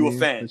 you a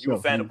fan. You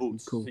a fan of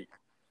Boots. Cool.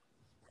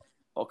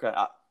 Okay.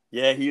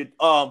 Yeah. He.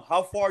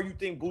 How far you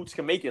think Boots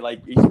can make it?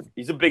 Like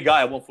he's a big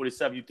guy at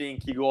 147. You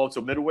think he go up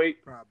to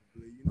middleweight? Probably.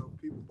 You know,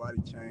 people body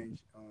change.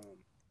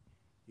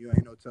 You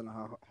ain't no telling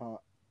how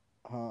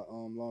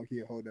long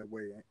he'll hold that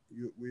weight.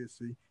 We'll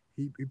see.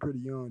 He pretty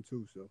young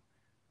too, so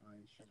I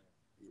ain't sure.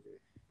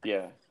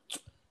 Yeah.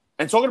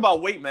 And talking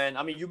about weight, man.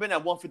 I mean, you've been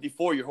at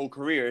 154 your whole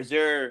career. Is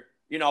there,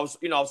 I was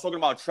talking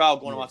about a trial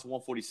going on to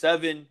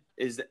 147.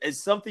 Is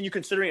something you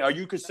considering? Are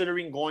you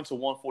considering going to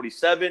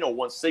 147 or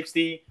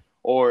 160,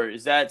 or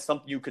is that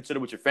something you consider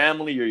with your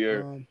family or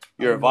your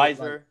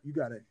advisor? Like, you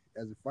gotta,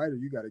 as a fighter,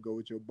 you gotta go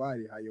with your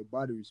body, how your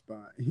body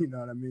respond. You know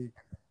what I mean?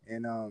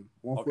 And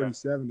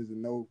 147 is a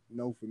no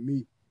for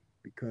me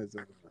because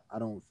I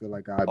don't feel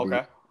like I'd be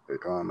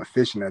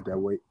efficient at that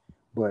weight.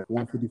 But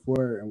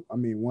 154,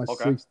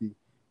 160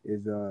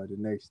 is the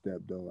next step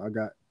though. I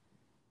got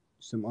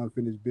some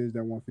unfinished biz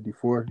at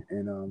 154,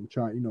 and I'm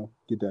trying,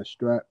 get that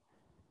strap,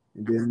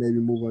 and then maybe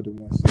move up to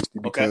 160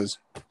 because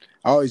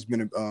I always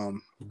been a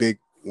big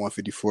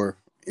 154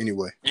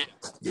 anyway.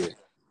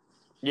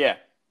 Yeah.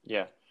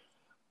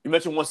 You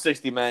mentioned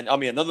 160, man. I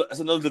mean, that's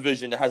another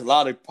division that has a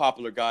lot of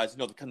popular guys.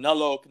 The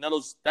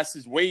Canelo's that's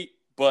his weight,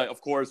 but of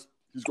course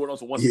he's going on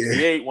to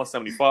 168,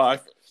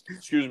 175.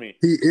 Excuse me.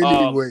 He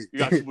any weight. You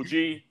got Triple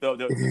G.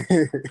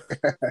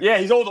 Yeah,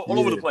 he's all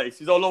over the place.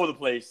 He's all over the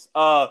place.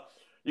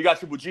 You got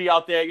Triple G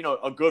out there.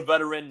 A good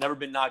veteran, never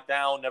been knocked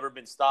down, never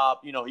been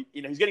stopped. He's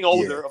getting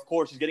older. Yeah. Of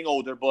course, he's getting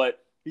older,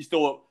 but he's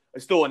still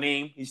a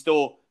name. He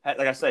still, like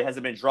I said,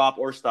 hasn't been dropped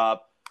or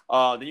stopped.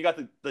 Then you got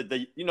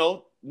the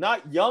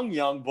not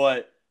young,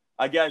 but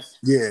I guess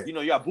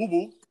you got Boo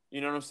Boo.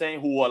 You know what I'm saying?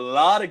 Who a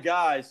lot of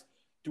guys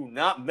do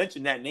not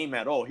mention that name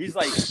at all. He's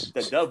like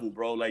the devil,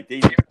 bro. Like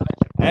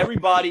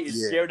everybody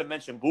is scared to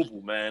mention Boo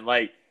Boo, man.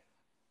 Like,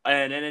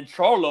 and then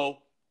Charlo,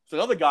 it's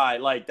another guy.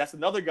 Like that's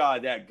another guy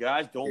that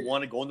guys don't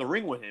want to go in the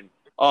ring with him.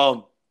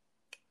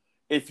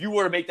 If you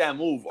were to make that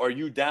move, are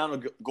you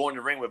down to go in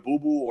the ring with Boo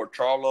Boo or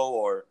Charlo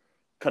or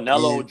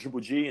Canelo, Triple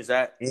G? Is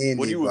that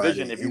what do you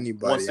envision if you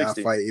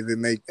 160? I fight if it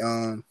make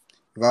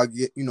if I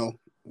get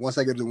once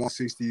I get to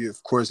 160,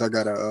 of course I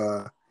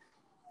gotta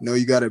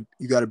you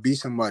gotta beat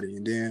somebody,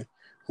 and then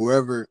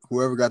whoever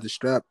got the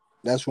strap,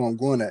 that's what I'm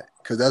going at,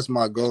 because that's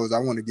my goals. I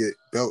want to get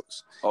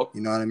belts. Okay.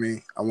 You know what I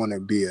mean? I want to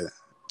be a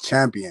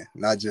champion,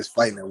 not just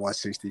fighting at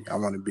 160. I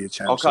want to be a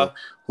champion. Okay. So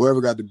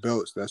whoever got the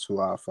belts, that's who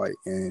I'll fight,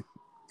 and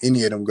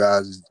any of them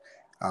guys,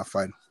 I'll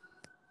fight.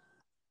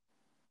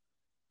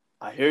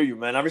 I hear you,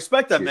 man. I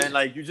respect that, man.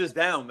 Like, you're just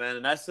down, man,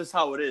 and that's just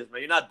how it is,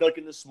 man. You're not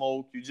ducking the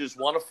smoke. You just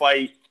want to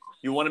fight.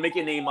 You want to make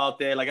your name out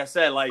there. Like I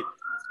said, like,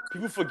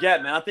 people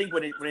forget, man. I think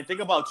when they think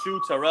about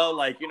you, Terrell,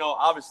 like,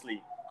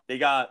 obviously they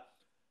got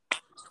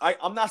 –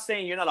 I'm not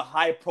saying you're not a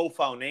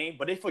high-profile name,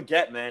 but they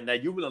forget, man,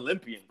 that you're an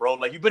Olympian, bro.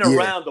 Like, you've been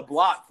around the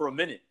block for a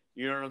minute.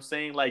 You know what I'm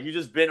saying? Like, you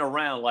just been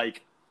around,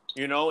 like,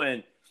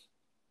 and,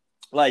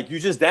 like, you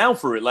just down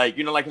for it. Like,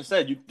 like I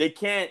said, they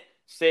can't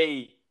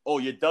say, oh,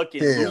 you're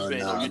ducking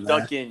Lupin or you're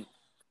ducking –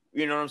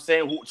 you know what I'm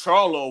saying?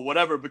 Charlo or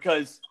whatever,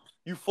 because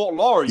you fought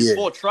Laura, you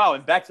fought Trout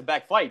in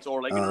back-to-back fights,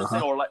 or like, you know what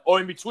I'm saying? Or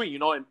in between,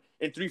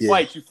 in 3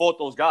 fights, you fought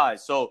those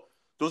guys. So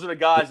those are the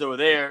guys that were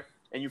there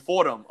and you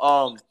fought them.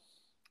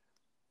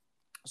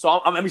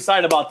 So I'm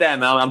excited about that,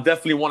 man. I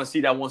definitely want to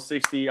see that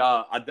 160.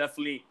 I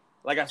definitely,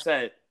 like I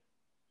said,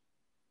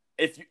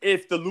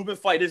 if the Lubin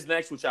fight is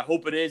next, which I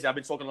hope it is, I've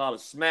been talking a lot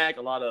of smack,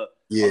 a lot of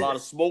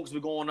smoke's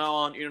been going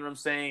on, you know what I'm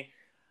saying?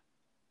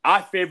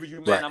 I favor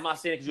you, man. Right. I'm not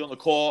saying because you're on the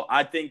call.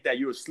 I think that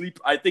you're a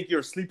sleeper. I think you're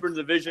a sleeper in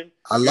the division.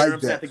 I like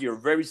that. Saying? I think you're a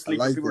very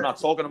sleeper. People are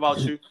not talking about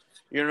you.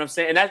 You know what I'm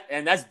saying?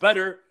 And that's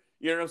better.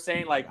 You know what I'm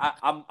saying? Like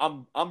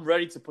I'm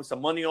ready to put some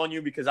money on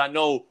you because I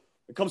know when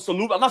it comes to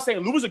Lubin. I'm not saying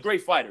Lubin's a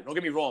great fighter. Don't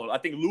get me wrong. I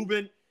think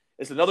Lubin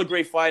is another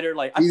great fighter.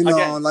 Like again,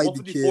 like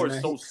 154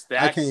 is so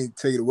stacked. I can't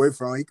take it away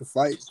from him. He can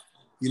fight.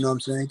 You know what I'm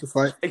saying? He can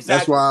fight. Exactly.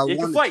 That's why I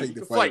want to take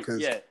the fight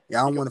because I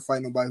don't want to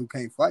fight nobody who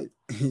can't fight.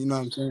 You know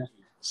what I'm saying?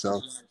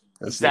 So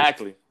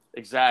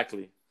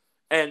Exactly.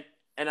 And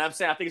I'm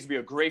saying I think it's gonna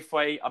be a great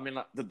fight. I mean,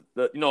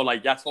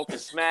 like y'all talking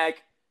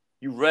smack,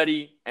 you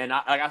ready? And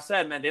like I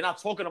said, man, they're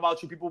not talking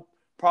about you. People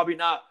probably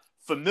not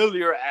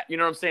familiar. You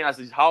know what I'm saying? As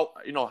these high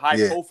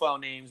profile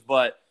names,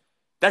 but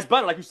that's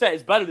better. Like you said,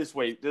 it's better this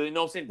way. You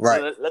know what I'm saying?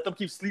 Right. Let them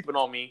keep sleeping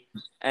on me,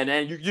 and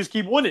then you just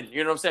keep winning.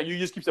 You know what I'm saying? You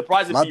just keep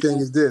surprising people. My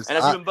thing is this: and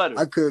that's even better.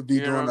 I could be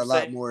doing a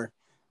lot more.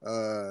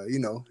 You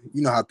know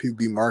how people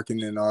be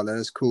marketing and all that.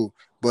 That's cool,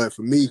 but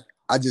for me,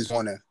 I just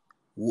want to.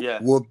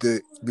 Whoop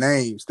the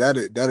names.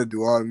 That'll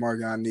do all the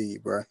marketing I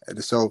need, bro.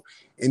 And so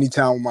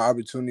anytime my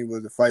opportunity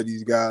was to fight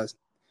these guys,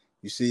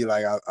 you see,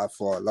 like I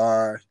fought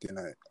Lara,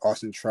 then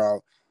Austin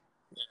Trout,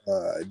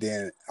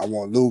 then I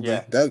want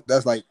Lubin.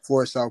 That's like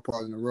 4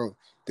 southpaws in a row.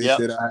 They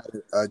said I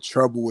had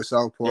trouble with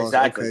southpaws.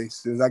 Exactly. Okay,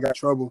 since I got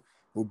trouble,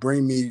 will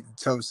bring me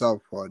tough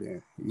southpaw.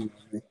 Then you know what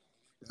I mean?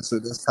 That's the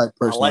type of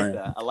person I like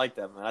that. I like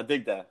that, man. I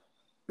dig that.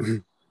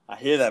 I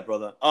hear that,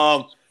 brother.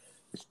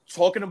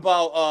 Talking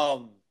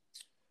about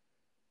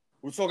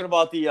we're talking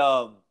about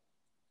the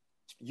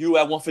you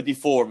at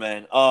 154,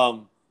 man.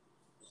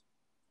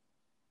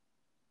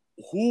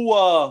 Who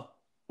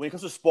when it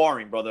comes to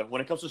sparring, brother?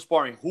 When it comes to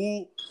sparring,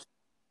 who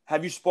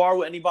have you sparred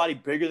with anybody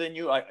bigger than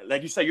you?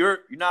 Like you said,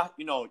 you're not,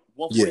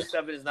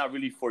 147 is not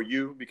really for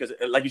you because,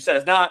 like you said,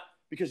 it's not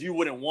because you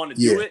wouldn't want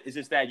to do it. It's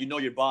just that you know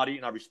your body,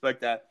 and I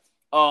respect that.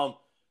 But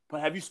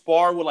have you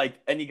sparred with like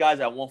any guys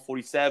at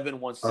 147,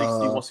 160,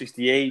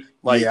 168?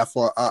 Like, yeah,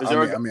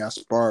 I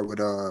sparred with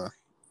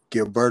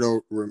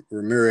Gilberto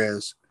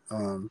Ramirez.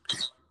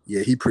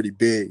 Yeah, he pretty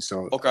big.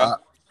 So okay.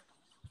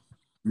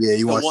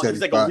 He wants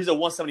 175. He's a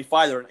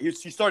 175. He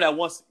started at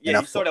 1. Yeah,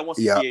 he started at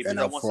 168. Yeah, and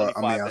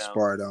I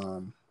sparred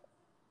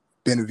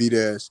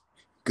Benavidez.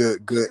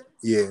 Good.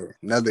 Yeah,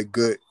 another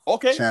good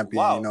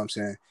champion. Wow. You know what I'm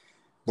saying?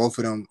 Both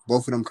of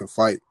them can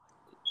fight.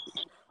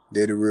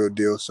 They're the real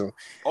deal. So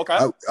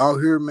out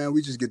here, man,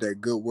 we just get that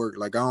good work.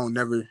 Like I don't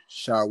never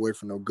shy away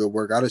from no good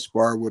work. I just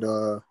sparred with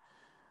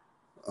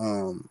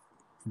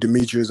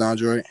Demetrius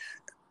Andrade.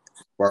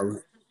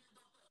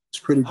 It's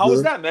pretty good. How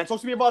was that, man?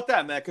 Talk to me about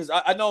that, man. Because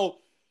I know.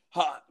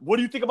 What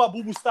do you think about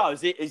Boo Boo style?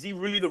 Is he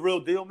really the real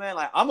deal, man?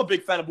 Like I'm a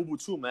big fan of Boo Boo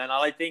too, man.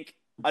 I think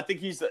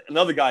he's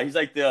another guy. He's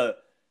like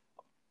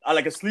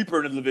like a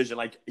sleeper in the division.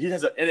 Like he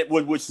has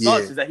which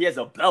sucks is that he has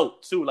a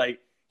belt too. Like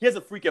he has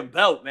a freaking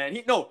belt, man.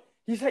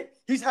 He's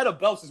had a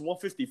belt since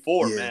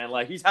 154, man.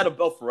 Like he's had a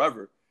belt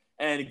forever,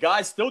 and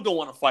guys still don't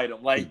want to fight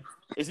him. Like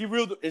is he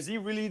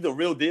really the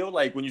real deal?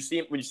 Like when you see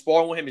him, when you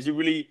spar with him, is he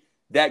really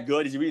that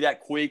good? Is he really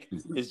that quick?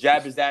 His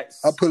jab is that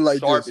I'll put it like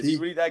sharp? This. Is he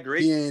really that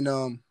great? He ain't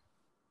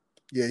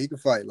Yeah, he can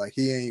fight. Like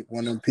he ain't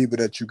one of them people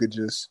that you could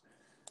just.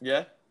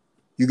 Yeah.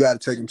 You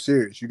got to take him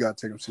serious.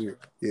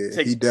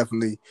 Yeah, he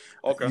definitely.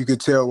 Okay. You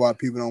could tell why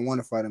people don't want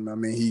to fight him. I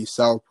mean, he's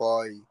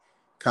southpaw. He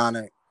kind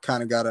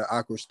of got an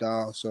awkward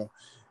style. So,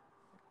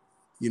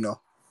 and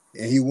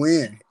he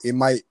win. It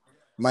might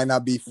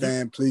not be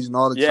fan pleasing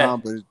all the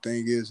time, but the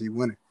thing is, he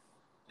winning.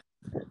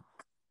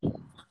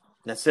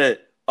 That's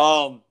it.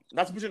 Not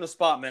to put you in the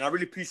spot, man. I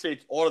really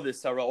appreciate all of this,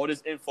 Terrell, all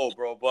this info,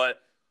 bro. But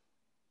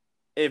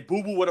if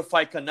Boo Boo were to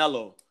fight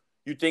Canelo,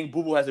 you think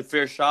Boo Boo has a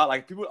fair shot?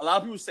 Like a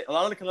lot of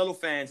the Canelo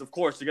fans, of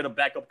course, they're gonna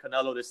back up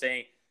Canelo. They're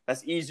saying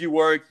that's easy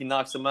work. He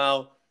knocks him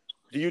out.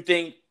 Do you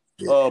think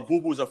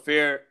Boo Boo's a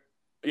fair?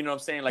 You know what I'm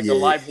saying? Like a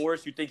live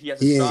horse. You think he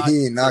has a shot?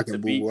 He ain't knocking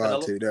Boo Boo.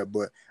 I'll tell you that.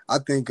 But I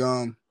think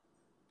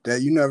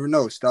that you never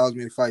know. Styles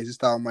many fights. His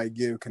style might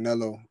give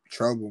Canelo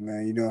trouble,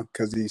 man.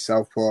 Because he's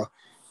southpaw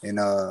and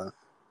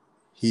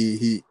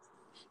he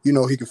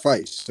he can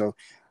fight. So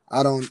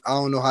I don't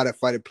know how that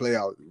fight would play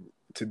out,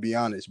 to be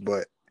honest,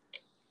 but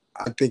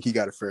I think he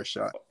got a fair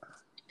shot.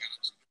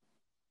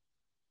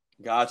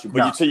 Got you.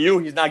 But to you,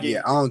 he's not getting.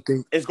 Yeah, I don't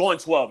think it's going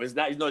 12. It's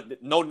not.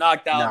 No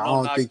knockdown. I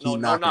don't think he's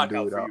knockout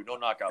for you. No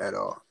knockout at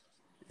all.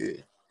 Yeah.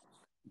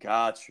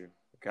 Got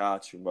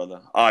you,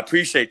 brother. I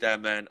appreciate that,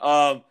 man.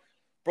 Bro,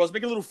 let's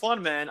make it a little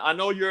fun, man. I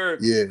know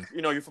you're. Yeah.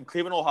 You're from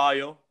Cleveland,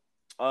 Ohio.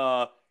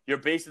 You're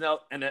based in LA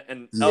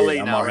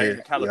now, right? In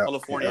the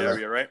California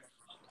area, right?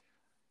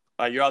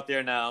 You're out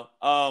there now.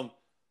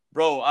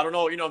 Bro, I don't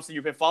know. I'm saying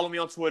you can follow me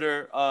on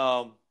Twitter.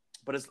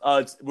 But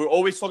it's we're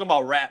always talking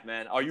about rap,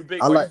 man. Are you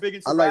big? Are you big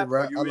into rap?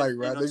 I like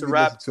rap. They listen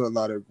to a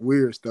lot of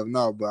weird stuff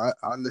now, but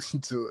I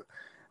listen to it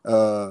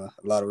a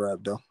lot of rap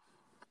though.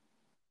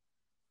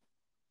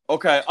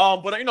 Okay.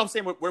 But what I'm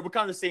saying, we're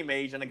kind of the same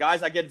age, and the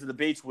guys I get into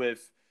debates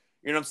with,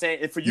 you know what I'm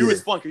saying. For you,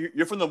 it's fun.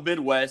 You're from the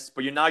Midwest,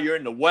 but you're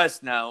in the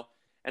West now,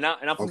 and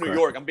I'm from New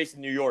York. I'm based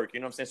in New York.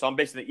 You know what I'm saying. So I'm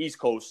based in the East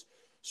Coast.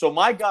 So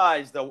my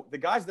guys, the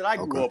guys that I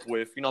grew up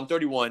with, I'm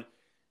 31.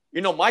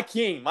 My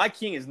king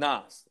is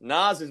Nas.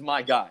 Nas is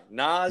my guy.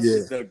 Nas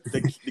is the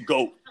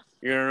GOAT.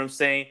 You know what I'm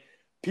saying?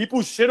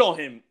 People shit on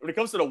him. When it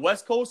comes to the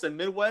West Coast and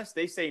Midwest,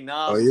 they say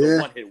Nas is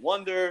a one-hit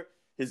wonder.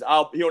 He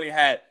only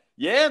had,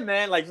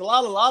 man, like a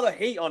lot of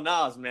hate on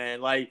Nas,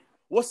 man. Like,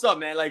 what's up,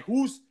 man? Like,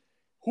 who's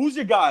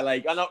your guy?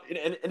 Like, I know,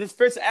 and it's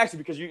fair to ask you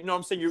because you know what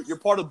I'm saying, you're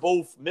part of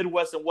both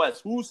Midwest and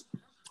West.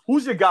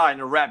 Who's your guy in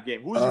the rap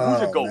game? Who's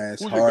your GOAT? Man,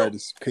 it's hard to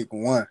pick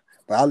one,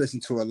 but I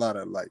listen to a lot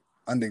of like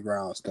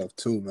underground stuff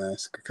too, man,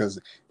 because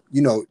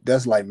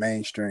that's like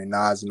mainstream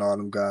Nas and all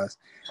them guys.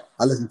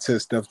 I listen to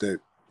stuff that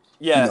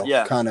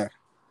kind of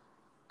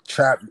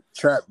trap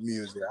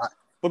music.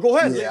 But go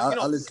ahead,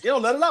 I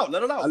listen, let it out,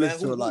 I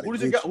listen to a lot who of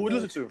does you got? Who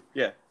listen to?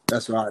 Yeah,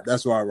 that's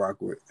why I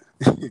rock with.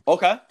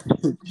 Okay.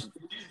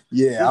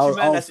 Yeah, Gucci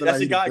Man, that's like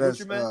your guy,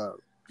 Gucci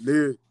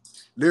Man.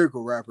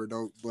 Lyrical rapper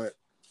though, but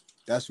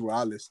that's what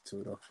I listen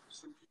to though.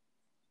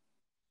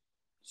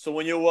 So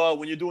when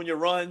you're doing your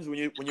runs, when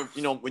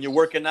you're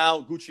working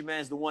out, Gucci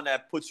Man's the one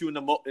that puts you in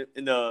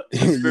the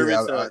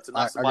spirit to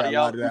knock somebody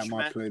out. I got a lot of that on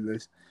my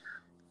playlist.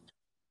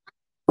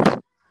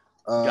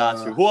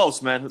 Got you. Who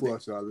else, man? Who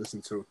else do I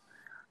listen to?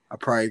 I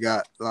probably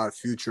got a lot of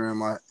Future in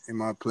my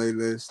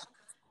playlist.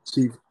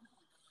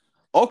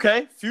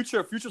 Okay,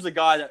 Future's a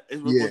guy that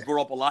was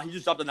brought up a lot. He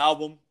just dropped an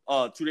album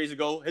 2 days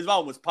ago. His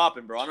album was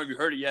popping, bro. I don't know if you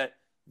heard it yet.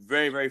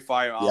 Very, very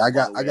fire album.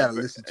 Yeah, I gotta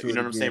listen to it. You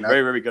know what I'm saying?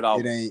 Very, very good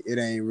album. It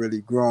ain't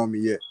really growing me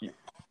yet.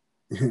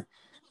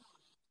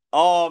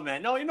 Oh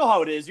man, no, you know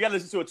how it is. You gotta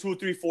listen to it 2,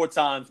 3, 4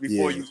 times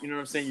before you know what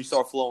I'm saying, you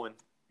start flowing,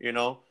 you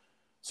know.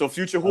 So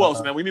Future, who else,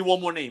 man? We need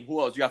one more name.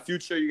 Who else? You got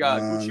Future, you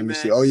got Gucci let me Man.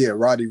 See. Oh yeah,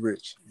 Roddy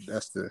Ricch.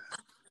 That's the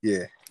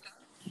yeah.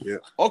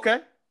 Okay.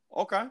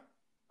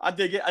 I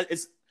dig it.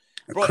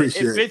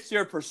 It fits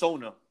your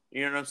persona.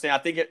 You know what I'm saying? I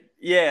think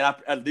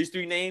these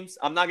 3 names,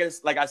 I'm not gonna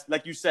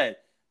like you said,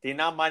 they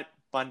might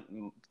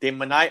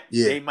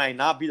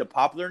not be the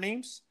popular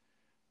names,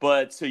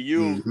 but to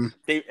you,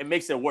 it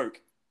makes it work.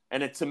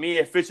 And to me,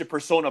 it fits your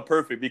persona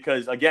perfect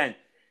because, again,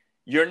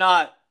 you're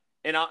not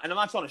 – and I'm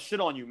not trying to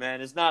shit on you, man.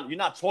 You're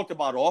not talked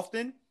about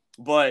often,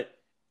 but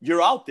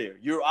you're out there.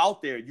 You're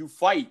out there. You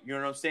fight. You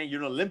know what I'm saying?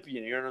 You're an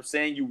Olympian. You know what I'm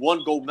saying? You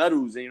won gold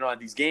medals and, at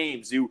these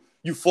games. You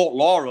fought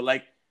Lara.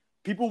 Like,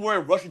 people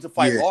weren't rushing to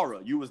fight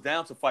Lara. You was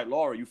down to fight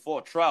Lara. You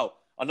fought Trout.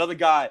 Another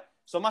guy.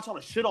 So I'm not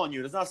trying to shit on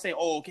you. It's not saying,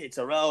 oh, okay,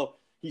 Terrell,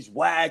 he's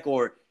whack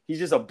or he's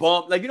just a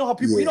bump. Like, you know how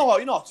people – you know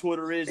how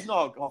Twitter is. You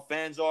know how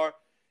fans are.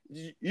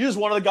 You're just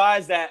one of the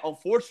guys that,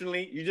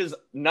 unfortunately, you're just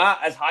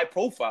not as high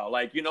profile.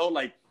 Like,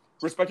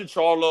 respect to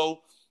Charlo,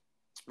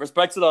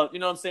 respect to the, you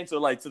know what I'm saying,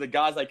 to the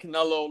guys like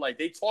Canelo. Like,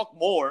 they talk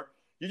more.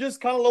 You're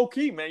just kind of low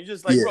key, man. You're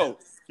just like, bro,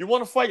 you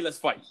want to fight? Let's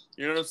fight.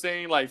 You know what I'm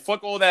saying? Like,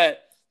 fuck all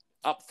that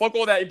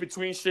in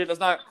between shit. That's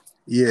not.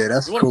 Yeah,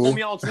 that's cool. You want to call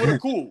me out on Twitter?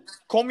 Cool.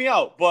 Call me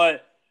out.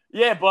 But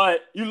you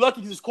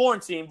lucky because it's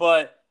quarantine.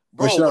 But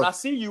bro, when I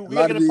see you, we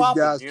gotta get it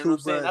popping. You know what I'm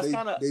saying? That's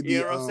kind of,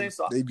 you know what I'm saying?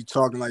 So, they be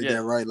talking like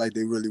that, right? Like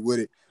they really with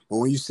it. But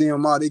when you see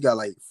them out, they got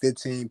like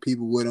 15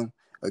 people with them,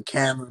 a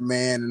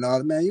cameraman and all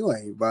that. Man, you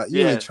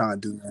ain't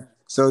trying to do that.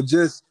 So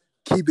just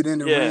keep it in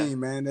the ring,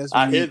 man. That's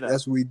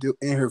what we do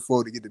in here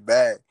for, to get the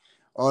bag.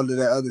 All of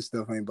that other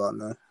stuff ain't about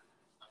nothing.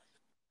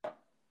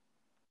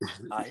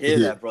 I hear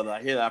that, brother.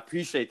 I hear that. I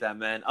appreciate that,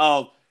 man.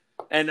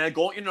 And then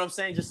going, you know what I'm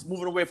saying? Just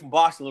moving away from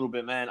boxing a little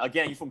bit, man.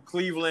 Again, you're from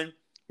Cleveland.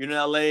 You're in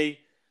LA.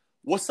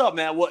 What's up,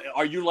 man? What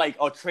are you, like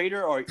a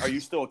trader, or are you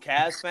still a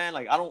Cavs fan?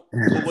 Like,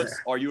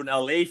 are you an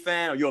LA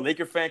fan? Are you a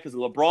Laker fan because of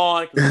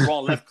LeBron? Because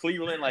LeBron left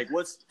Cleveland? Like,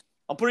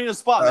 I'm putting you in the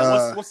spot,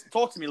 man.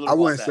 Talk to me a little bit.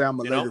 I wouldn't say I'm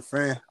a Laker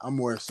fan. I'm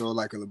more so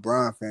like a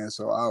LeBron fan.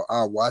 So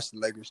I'll watch the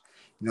Lakers.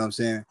 You know what I'm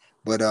saying?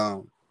 But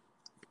I'm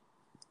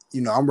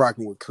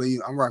rocking with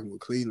Cleveland. I'm rocking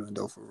with Cleveland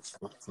though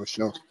for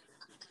sure.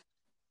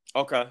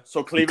 Okay,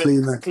 so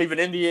Cleveland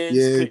Indians,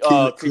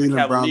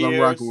 Cleveland Browns. I'm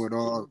rocking with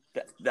all of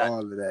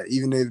that.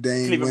 Even if they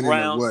ain't Cleveland winning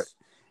Browns. or what,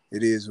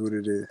 it is what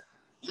it is.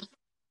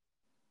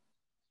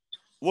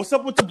 What's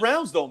up with the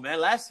Browns though, man?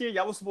 Last year,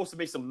 y'all was supposed to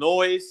make some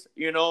noise.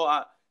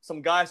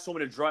 Some guys told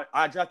me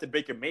I drafted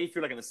Baker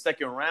Mayfield like in the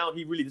 2nd round.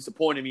 He really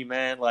disappointed me,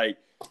 man. Like,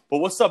 but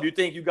what's up? You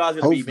think you guys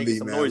are gonna be making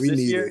some noise this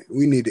year?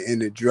 We need to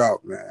end the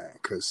drought, man,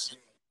 because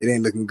it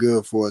ain't looking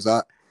good for us.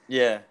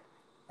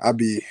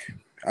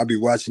 I'll be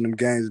watching them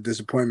games of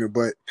disappointment,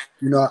 but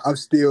I'm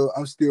still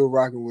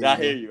rocking with. I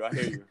hear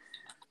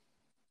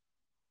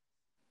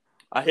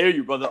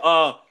you, brother.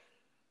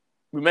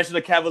 We mentioned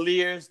the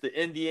Cavaliers, the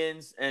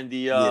Indians, and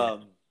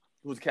the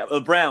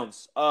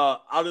Browns.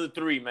 Out of the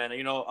 3, man,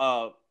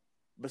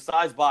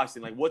 besides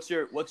boxing, like what's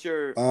your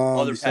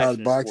other passion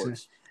in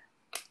sports?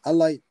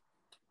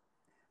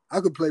 I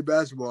could play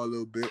basketball a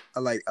little bit.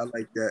 I like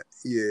that.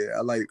 Yeah,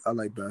 I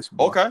like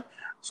basketball. Okay.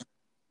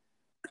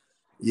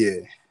 Yeah.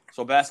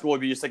 So basketball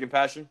would be your second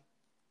passion.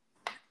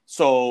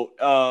 So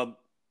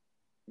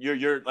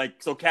you're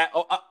like, so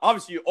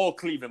obviously you're all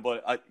Cleveland,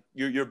 but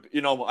you're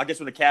I guess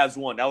when the Cavs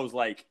won, that was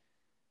like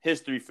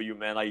history for you,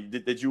 man. Like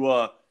did you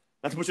not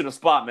to put you in a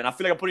spot, man? I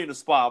feel like I'm putting you in a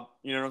spot.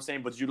 You know what I'm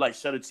saying? But did you like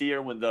shed a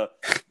tear when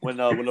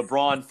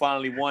LeBron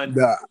finally won?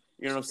 Nah.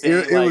 You know what I'm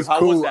saying? It was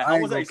cool. How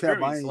was that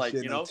experience? I ain't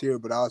shedding a tear,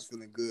 but I was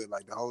feeling good.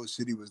 Like the whole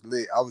city was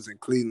lit. I was in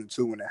Cleveland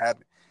too when it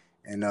happened,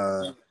 and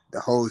the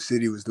whole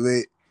city was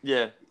lit.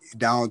 Yeah.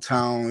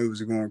 Downtown, it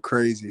was going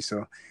crazy.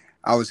 So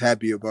I was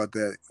happy about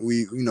that.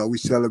 We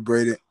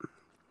celebrated,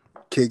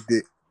 kicked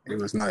it. It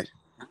was nice.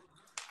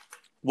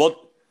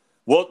 Well,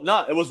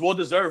 no, it was well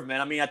deserved,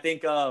 man. I mean, I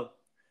think I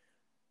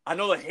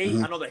know the hate.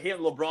 I know the hate on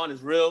LeBron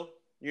is real.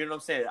 You know what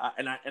I'm saying?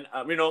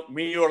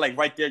 Me and you are like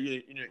right there.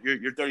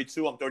 You're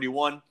 32. I'm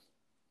 31,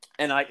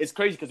 and it's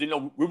crazy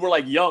because we were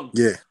like young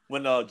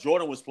when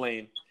Jordan was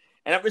playing,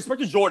 and I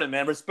respect to Jordan,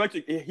 man.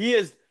 He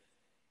is.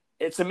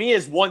 It to me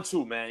is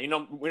 1-2, man.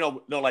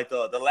 Like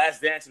the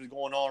Last Dance is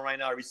going on right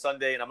now every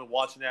Sunday, and I've been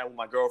watching that with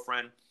my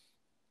girlfriend,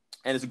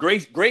 and it's a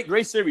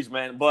great series,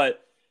 man.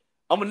 But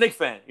I'm a Knicks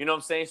fan, you know what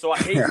I'm saying? So I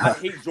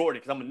hate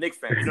Jordan because I'm a Knicks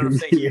fan. You know what I'm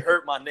saying? He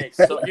hurt my Knicks,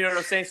 so you know what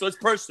I'm saying. So it's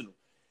personal,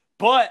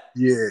 but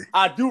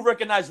I do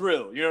recognize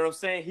real. You know what I'm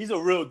saying? He's a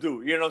real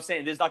dude. You know what I'm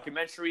saying? This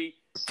documentary,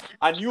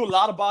 I knew a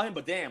lot about him,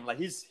 but damn, like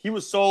he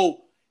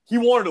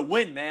wanted to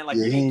win, man. Like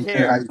he didn't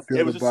care.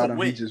 It was just a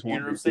win. You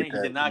know what I'm saying?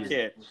 He did not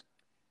care.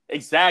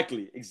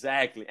 Exactly.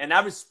 And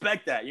I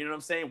respect that. You know what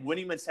I'm saying?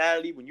 Winning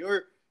mentality. When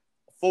you're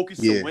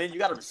focused to win, you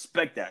got to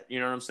respect that. You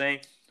know what I'm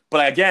saying?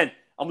 But again,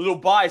 I'm a little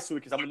biased to it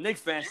because I'm a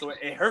Knicks fan, so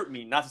it hurt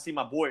me not to see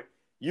my boy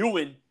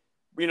Ewing,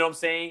 you know what I'm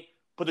saying,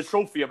 put the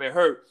trophy up. It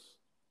hurt.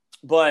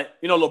 But,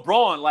 you know,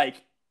 LeBron,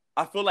 like,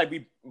 I feel like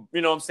we,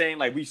 you know what I'm saying,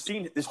 like, we've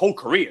seen his whole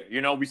career,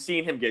 you know. We've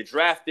seen him get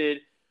drafted.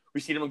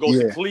 We've seen him go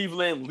to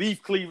Cleveland,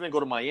 leave Cleveland, go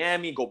to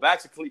Miami, go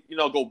back to Cleveland, you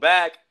know, go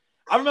back.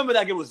 I remember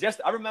that it was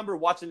yesterday. I remember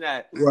watching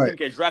that him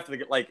get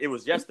drafted like it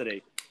was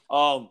yesterday.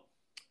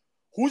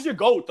 Who's your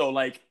GOAT, though?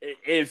 Like,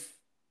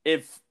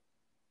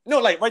 no,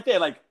 like, right there,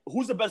 like,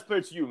 who's the best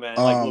player to you, man?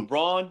 Like,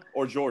 LeBron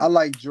or Jordan? I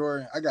like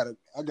Jordan.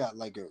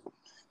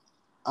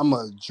 I'm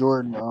a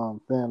Jordan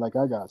fan. Like,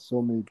 I got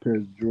so many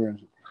pairs of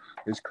Jordans.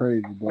 It's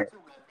crazy, but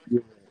yeah.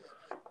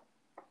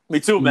 Me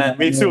too, man.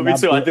 Me too.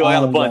 I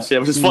got a bunch,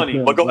 which is funny.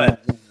 But go ahead.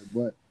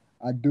 But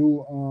I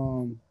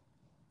do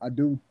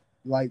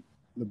like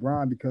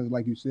LeBron because,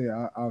 like you said,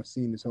 I've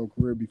seen his whole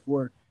career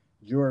before.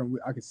 Jordan,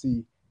 I could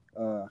see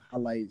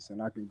highlights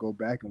and I can go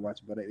back and watch,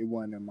 but it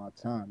wasn't in my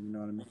time. You know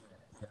what I mean?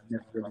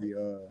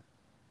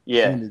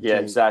 Yeah,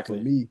 exactly.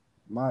 For me,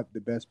 the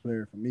best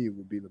player for me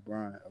would be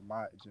LeBron of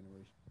my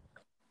generation.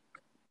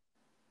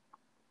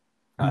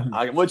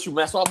 I'm with you,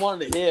 man. That's what I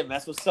wanted to hear, man.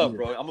 That's what's up,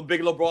 bro. I'm a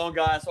big LeBron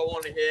guy, so I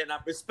wanted to hear. And I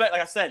respect,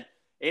 like I said,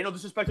 ain't no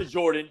disrespect to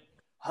Jordan.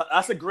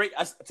 That's a great,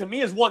 to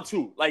me, it's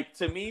 1-2. Like,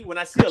 to me, when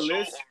I see a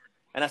list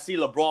and I see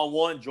LeBron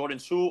 1, Jordan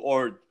 2,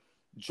 or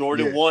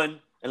Jordan 1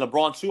 and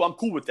LeBron 2, I'm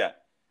cool with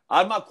that.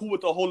 I'm not cool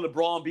with the whole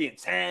LeBron being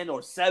 10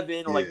 or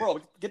 7 or like, bro,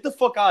 get the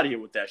fuck out of here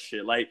with that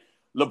shit. Like,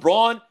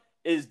 LeBron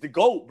is the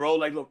GOAT, bro.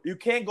 Like, look, you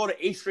can't go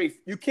to 8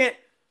 straight. You can't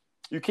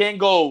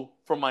go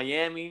from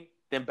Miami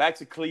then back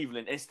to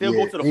Cleveland and still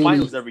go to the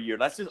finals every year.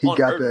 That's just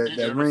unheard of. He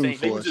got that ring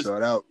for us, so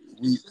that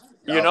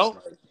you know?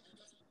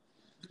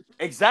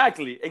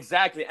 Exactly.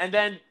 And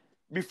then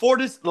before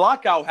this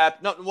lockout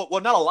happened, not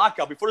a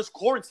lockout, before this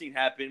quarantine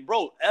happened,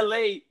 bro,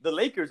 LA, the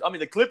Lakers,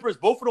 the Clippers,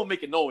 both of them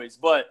making noise.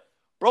 But,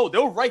 bro, they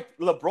were right.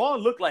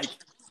 LeBron looked like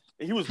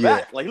he was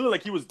back. Like, he looked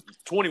like he was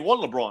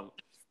 21 LeBron.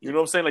 You know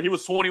what I'm saying? Like, he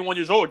was 21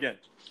 years old again.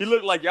 He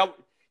looked like, to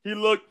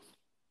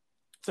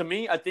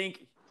me, I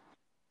think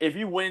if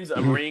he wins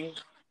a ring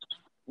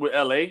with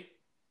LA,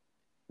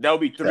 that would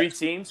be 3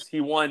 teams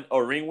he won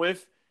a ring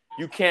with.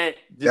 You can't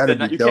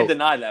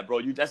deny that,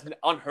 bro. That's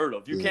unheard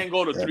of. You can't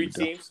go to 3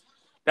 teams.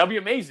 That'd be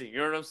amazing. You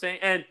know what I'm saying?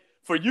 And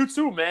for you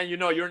too, man. You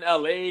know, you're in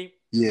LA,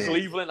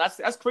 Cleveland.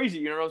 That's crazy.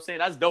 You know what I'm saying?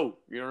 That's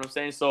dope. You know what I'm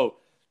saying? So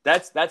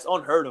that's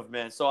unheard of,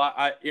 man. So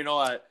I'm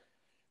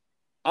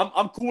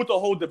cool with the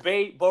whole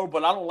debate, bro.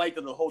 But I don't like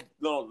the whole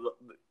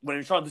when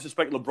you're trying to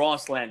disrespect LeBron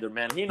slander,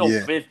 man. He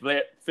fifth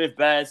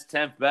best,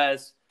 10th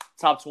best,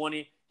 top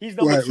 20. He's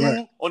number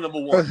 2 or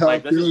number 1.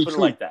 Like, let's just put it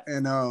like that.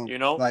 And you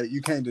know, like,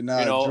 you can't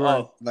deny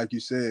Jordan. Like you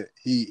said,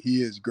 he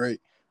is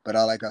great. But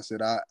I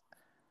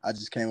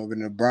just came up in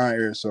the LeBron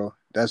era, so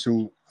that's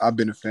who I've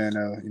been a fan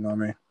of. You know what I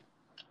mean?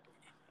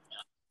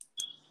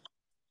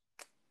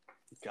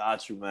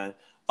 Got you, man.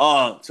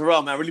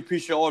 Terrell, man, I really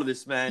appreciate all of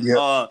this, man.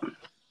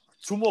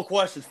 2 more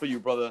questions for you,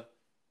 brother.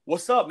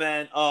 What's up,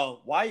 man?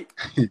 Why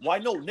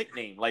no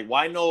nickname? Like,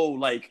 why no,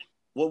 like,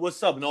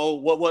 what's up? No,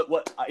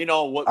 what? You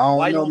know, what?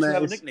 Why don't you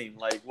have a nickname?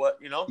 Like, what?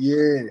 You know?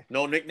 Yeah.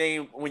 No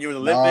nickname when you were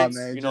in the Olympics.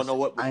 Man, you know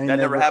what? That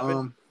never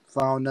happened.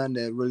 Found nothing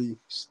that really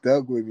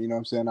stuck with me. You know what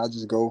I'm saying? I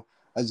just go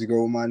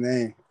with my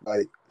name.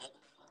 Like,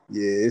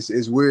 yeah,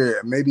 it's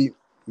weird. Maybe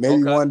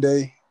one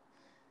day.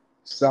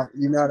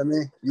 You know what I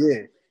mean?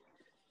 Yeah.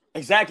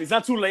 Exactly. It's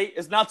not too late. Yeah,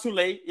 it's not too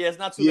late.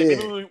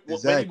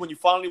 Maybe when you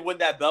finally win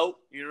that belt,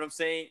 you know what I'm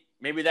saying?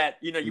 Maybe that,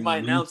 you know, you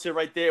might announce it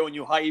right there when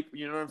you hype,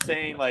 you know what I'm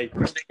saying? Like,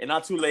 and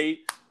not too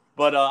late.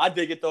 But I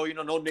dig it, though, you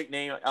know, no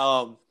nickname.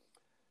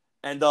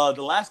 And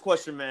the last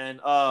question,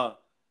 man,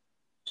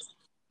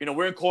 you know,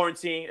 we're in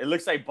quarantine. It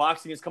looks like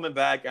boxing is coming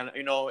back. And,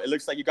 you know, it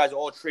looks like you guys are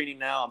all training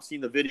now. I'm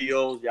seeing the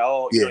videos.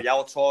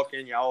 Y'all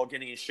talking. Y'all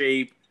getting in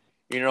shape.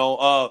 You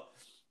know,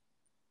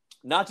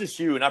 not just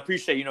you. And I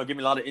appreciate, you know, giving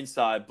me a lot of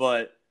insight.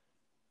 But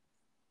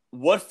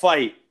what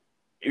fight,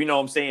 you know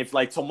what I'm saying, if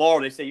like tomorrow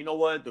they say, you know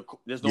what,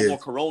 there's no more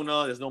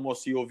Corona, there's no more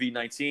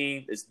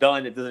COVID-19, it's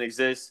done, it doesn't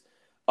exist.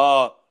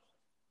 Not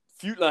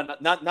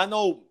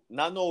no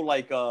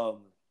like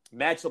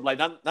matchup, like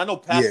not no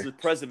past to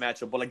present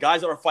matchup, but like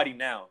guys that are fighting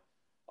now.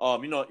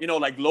 You know,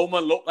 like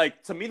Loma,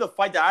 like to me the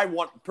fight that I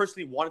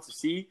personally wanted to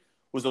see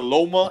was the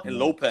Loma and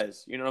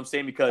Lopez. You know what I'm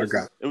saying? Because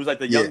it was like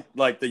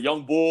the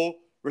young bull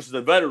versus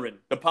the veteran,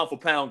 the pound for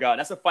pound guy.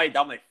 That's a fight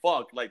that I'm like,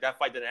 fuck, like that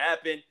fight didn't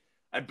happen.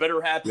 It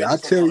better happen. Yeah, I'll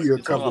tell you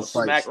a couple of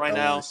fights right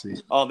now.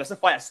 That's a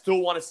fight I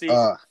still want to see.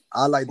 I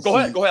like to go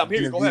ahead. I'm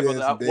here. Go ahead,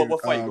 brother.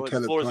 What fight? Go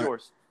ahead. The floor is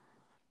yours.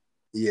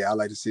 Yeah, I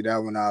like to see that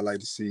one. I like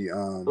to see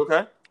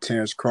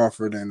Terrence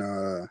Crawford and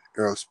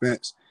Errol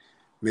Spence.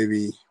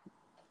 Maybe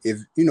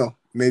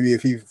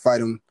if he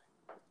fight him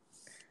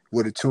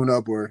with a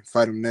tune-up or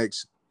fight him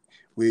next,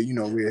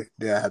 they'll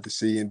have to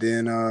see. And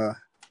then them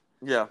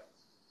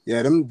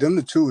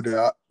the two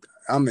that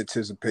I'm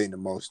anticipating the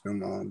most.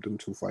 Them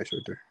 2 fights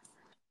right there.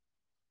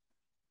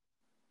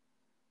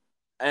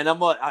 And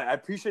I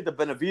appreciate the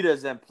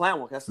Benavidez and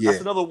Plant work. That's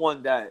another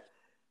one that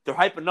they're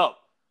hyping up.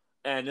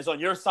 And it's on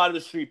your side of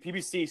the street,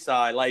 PBC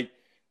side. Like,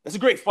 That's a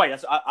great fight.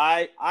 That's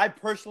I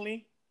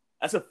personally,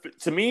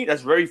 to me,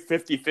 that's very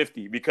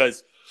 50-50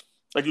 because,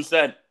 like you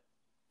said,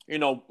 you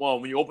know,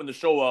 when you open the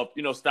show up,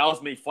 you know,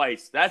 styles make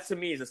fights. That to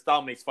me is a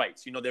style makes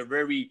fights. You know, they're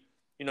very,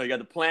 you know, you got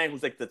the plan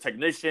who's like the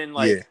technician,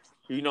 like,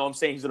 you know what I'm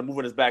saying? He's going to move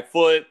on his back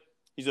foot.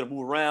 He's going to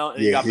move around.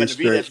 And you got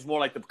Benavidez, who's more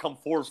like the come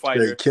forward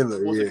fighter.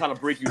 Killer, wants to kind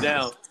of break you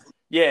down.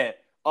 Yeah.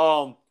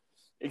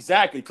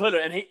 Exactly. Killer.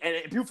 And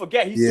people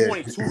forget, he's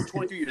 22,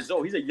 23 years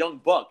old. He's a young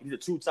buck. He's a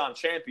 2-time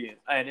champion.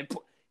 And,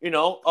 you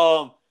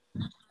know,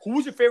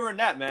 who's your favorite in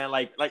that, man?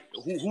 Like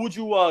who would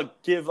you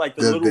give, like,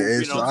 the little,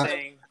 you know what I'm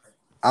saying?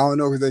 I don't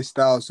know because they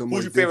style so much.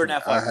 Who's your favorite in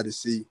that fight? I had to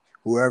see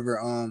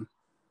whoever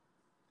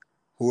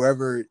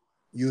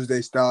used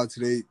their style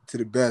to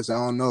the best. I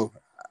don't know.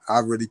 I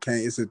really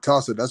can't. It's a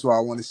toss-up. That's why I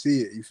want to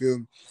see it. You feel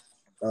me?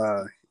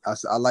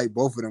 I like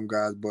both of them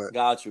guys, but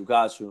got you.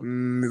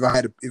 If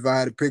I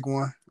had to pick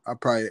one, I'd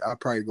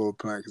probably go with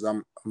Plant because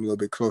I'm a little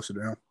bit closer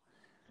to him.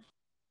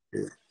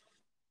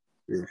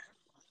 Yeah.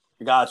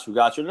 Got you.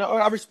 No,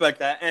 I respect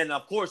that. And,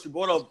 of course, you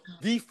brought up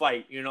the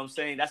fight. You know what I'm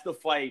saying? That's the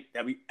fight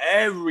that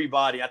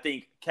everybody, I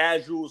think,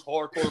 casuals,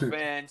 hardcore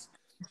fans,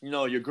 you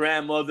know, your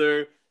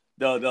grandmother,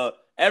 the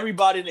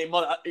everybody and their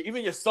mother,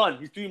 even your son,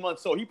 he's 3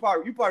 months old. You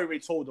probably already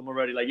told them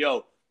already, like,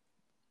 yo,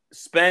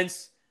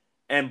 Spence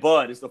and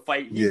Bud is the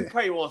fight. He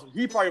probably, you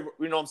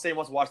know what I'm saying,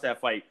 wants to watch that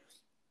fight.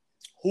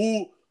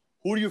 Who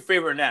do you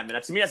favor in that,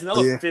 man? To me, that's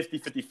another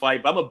 50-50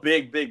 fight, but I'm a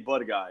big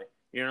Bud guy.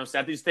 You know what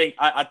I'm saying?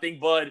 I think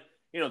Bud,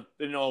 you know,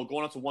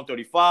 going up to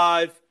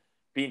 135,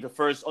 being the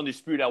first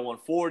undisputed at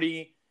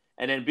 140,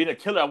 and then being a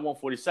killer at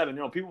 147.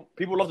 You know,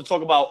 people love to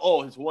talk about,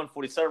 oh, his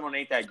 147 run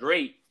ain't that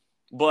great,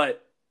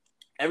 but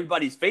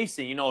everybody's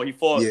facing. You know, he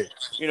fought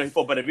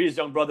Benavidez's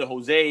young brother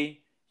Jose.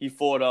 He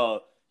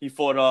fought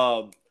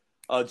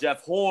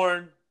Jeff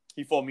Horn.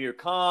 He fought Mir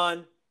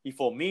Khan. He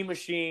fought Mean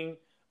Machine.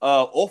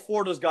 All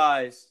four of those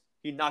guys,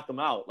 he knocked them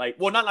out. Like,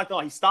 well, not knocked them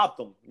out. He stopped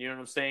them. You know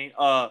what I'm saying?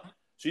 So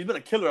he's been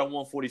a killer at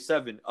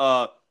 147.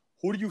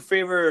 Who do you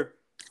favor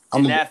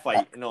in that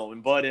fight? You know,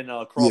 in Bud and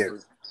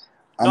Crawford. Yeah.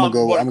 I'm gonna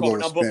go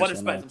with Spence. Bud and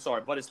Spence. I'm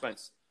sorry, Bud and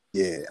Spence.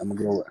 Yeah, I'm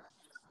gonna go with.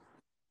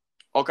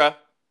 Okay.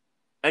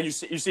 And you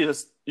see a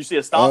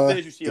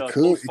stoppage. You see a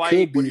close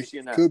fight. What do you see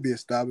in that? Could be a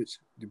stoppage,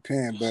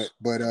 depend. But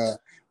Bud,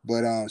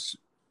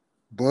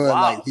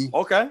 wow.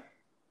 Like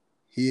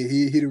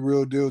he the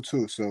real deal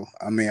too. So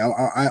I mean,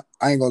 I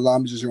ain't gonna lie.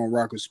 I'm just gonna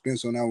rock with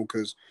Spence on that one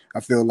because I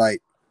feel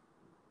like,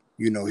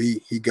 you know, he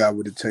got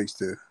what it takes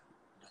to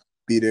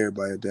beat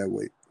everybody at that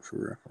weight for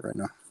real right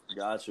now.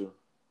 Got you.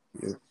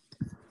 Yeah.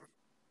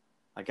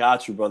 I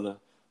got you, brother.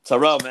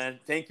 Terrell, man,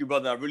 thank you,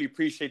 brother. I really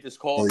appreciate this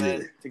call,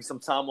 man. Take some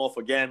time off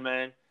again,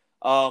 man.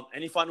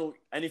 Any final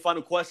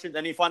questions?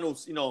 Any final,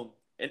 you know,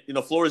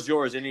 floor is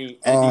yours. Anything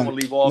you want to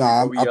leave off?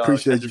 No, I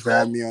appreciate you for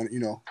having me on. You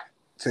know,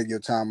 take your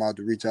time out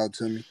to reach out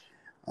to me.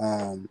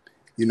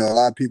 You know, a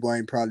lot of people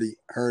ain't probably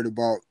heard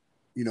about,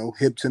 you know,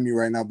 hip to me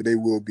right now, but they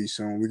will be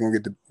soon. We're gonna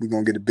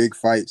get the big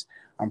fights.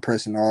 I'm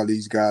pressing all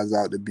these guys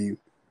out to be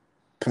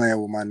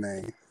playing with my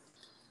name.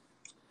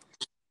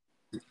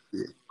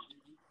 Yeah.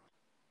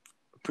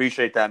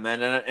 Appreciate that,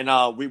 man. And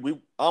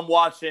I'm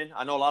watching.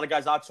 I know a lot of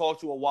guys I talk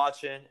to are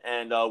watching,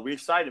 and we're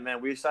excited,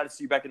 man. We're excited to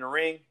see you back in the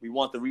ring. We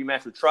want the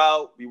rematch with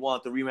Trout. We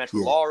want the rematch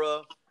with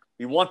Lara.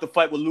 We want the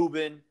fight with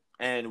Lubin.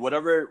 And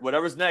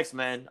whatever's next,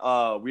 man,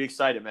 we're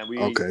excited, man. We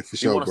want to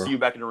see you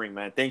back in the ring,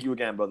 man. Thank you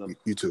again, brother.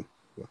 You too.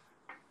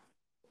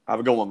 Have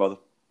a good one, brother.